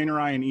 Coach Lane, or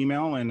I an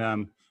email,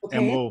 and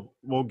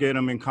we'll get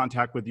them in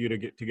contact with you to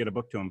get a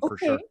book to them for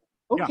sure.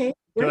 Okay.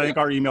 Yeah. I think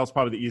our email is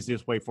probably the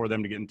easiest way for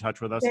them to get in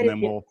touch with us, and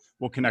then we'll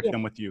connect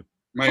them with you.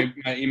 My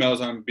email is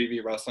on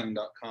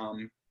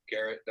bvwrestling.com,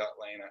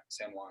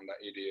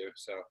 garrett.lane@sanjuan.edu.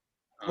 So,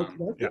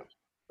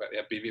 but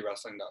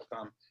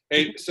bvwrestling.com.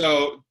 Hey,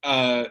 so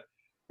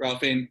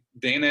Ralphine,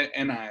 Dana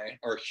and I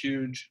are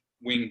huge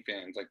wing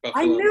fans, like I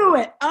Buffalo. knew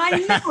it. I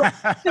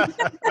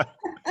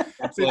knew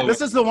it. See,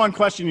 this is the one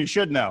question you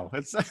should know.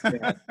 It's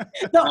Yeah.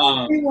 The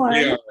only one.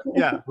 We are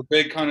yeah. we're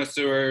big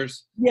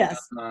connoisseurs,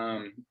 Yes.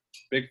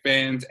 big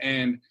fans,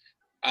 and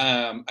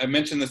I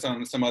mentioned this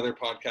on some other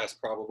podcast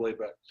probably,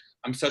 but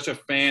I'm such a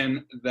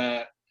fan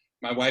that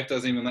my wife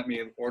doesn't even let me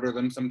order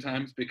them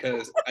sometimes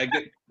because I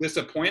get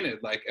disappointed.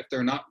 Like if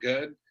they're not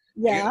good,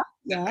 Yeah. I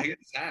Yeah. get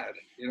sad.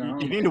 You know,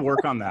 You need to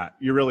work on that.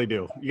 You really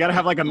do. You got to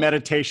have like a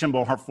meditation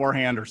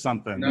beforehand or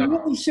something. No. You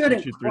really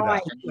shouldn't Shoot through cry.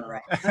 that.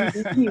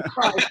 Right? I mean, you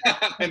cry.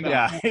 I know.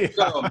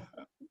 Yeah.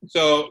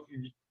 So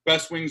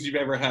best wings you've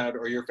ever had,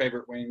 or your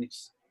favorite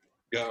wings?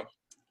 Go.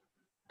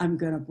 I'm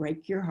gonna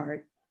break your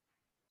heart.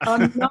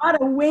 I'm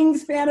not a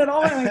wings fan at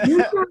all. I knew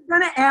you were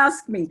gonna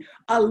ask me.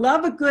 I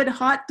love a good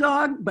hot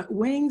dog, but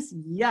wings,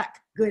 yuck.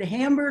 Good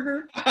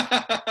hamburger.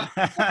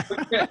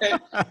 Okay.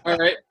 All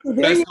right. So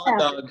there Best you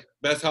hot have it. dog.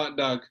 Best hot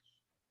dog.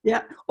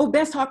 Yeah. Oh,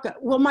 best hot dog.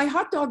 Well, my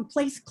hot dog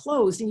place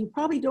closed, and you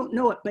probably don't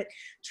know it, but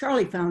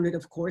Charlie found it,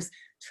 of course.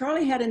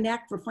 Charlie had a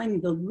knack for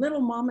finding the little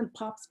mom and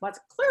pop spots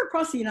clear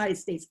across the United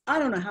States. I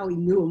don't know how he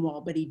knew them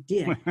all, but he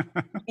did.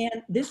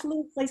 And this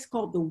little place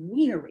called the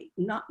Wienery,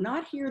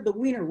 not here, the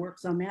Wiener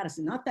Works on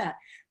Madison, not that.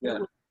 Yeah. It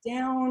was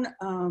down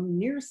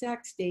near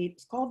Sac State.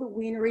 It's called the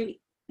Wienery,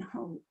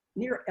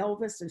 near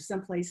Elvis or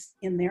someplace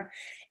in there.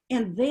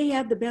 And they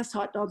had the best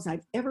hot dogs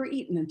I've ever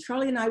eaten. And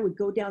Charlie and I would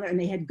go down there, and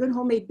they had good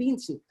homemade bean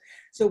soup.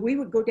 So we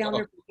would go down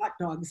there for hot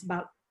dogs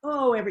about,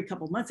 every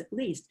couple months at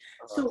least.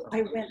 So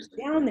I went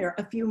down there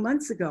a few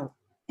months ago,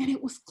 and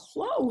it was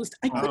closed.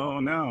 I couldn't. Oh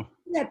no.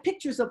 We had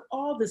pictures of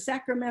all the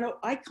Sacramento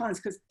icons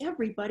because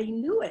everybody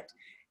knew it,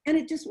 and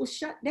it just was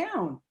shut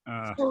down.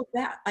 So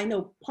that I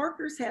know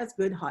Parker's has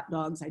good hot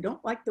dogs. I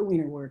don't like the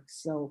Wiener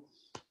Works. So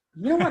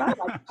you know what? I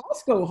like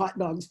Costco hot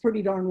dogs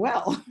pretty darn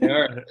well. They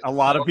are. A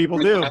lot of people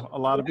do. A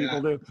lot of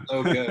people do.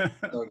 So good.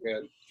 So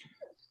good.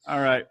 All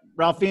right,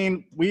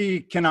 Ralphine, we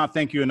cannot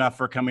thank you enough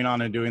for coming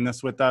on and doing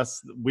this with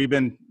us. We've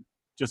been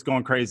just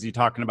going crazy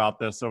talking about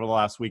this over the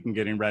last week and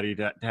getting ready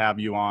to have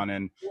you on.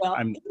 And Well,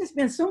 it's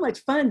been so much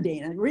fun,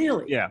 Dana,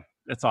 really. yeah,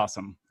 it's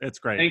awesome. It's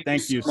great.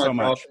 Thank you so so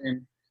much.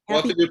 Ralphine.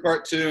 We'll have to do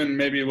part 2, and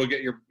maybe we'll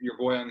get your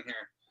boy on here.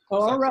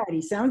 All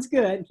righty. Sounds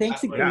good. Thanks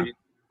That would again. be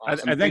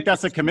awesome. I think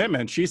that's a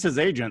commitment. She's his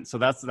agent, so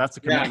that's a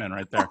commitment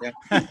right there.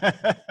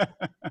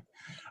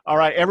 All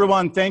right,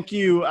 everyone, thank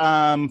you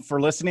for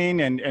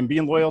listening and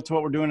being loyal to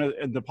what we're doing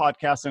in the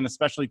podcast, and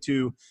especially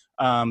to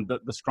the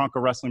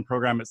Skronko Wrestling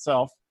program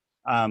itself.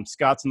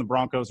 Scots and the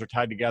Broncos are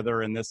tied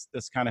together, and this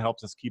kind of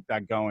helps us keep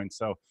that going.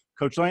 So,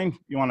 Coach Lane,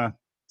 you want to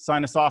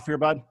sign us off here,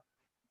 bud?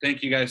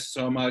 Thank you guys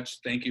so much.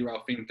 Thank you,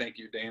 Ralphine. Thank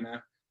you,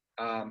 Dana.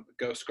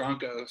 Go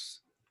Skronkos.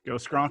 Go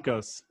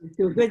Skronkos.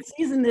 Do a good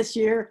season this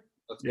year.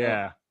 Let's go.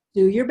 Yeah.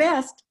 Do your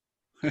best.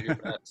 Do your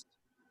best.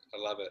 I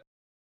love it.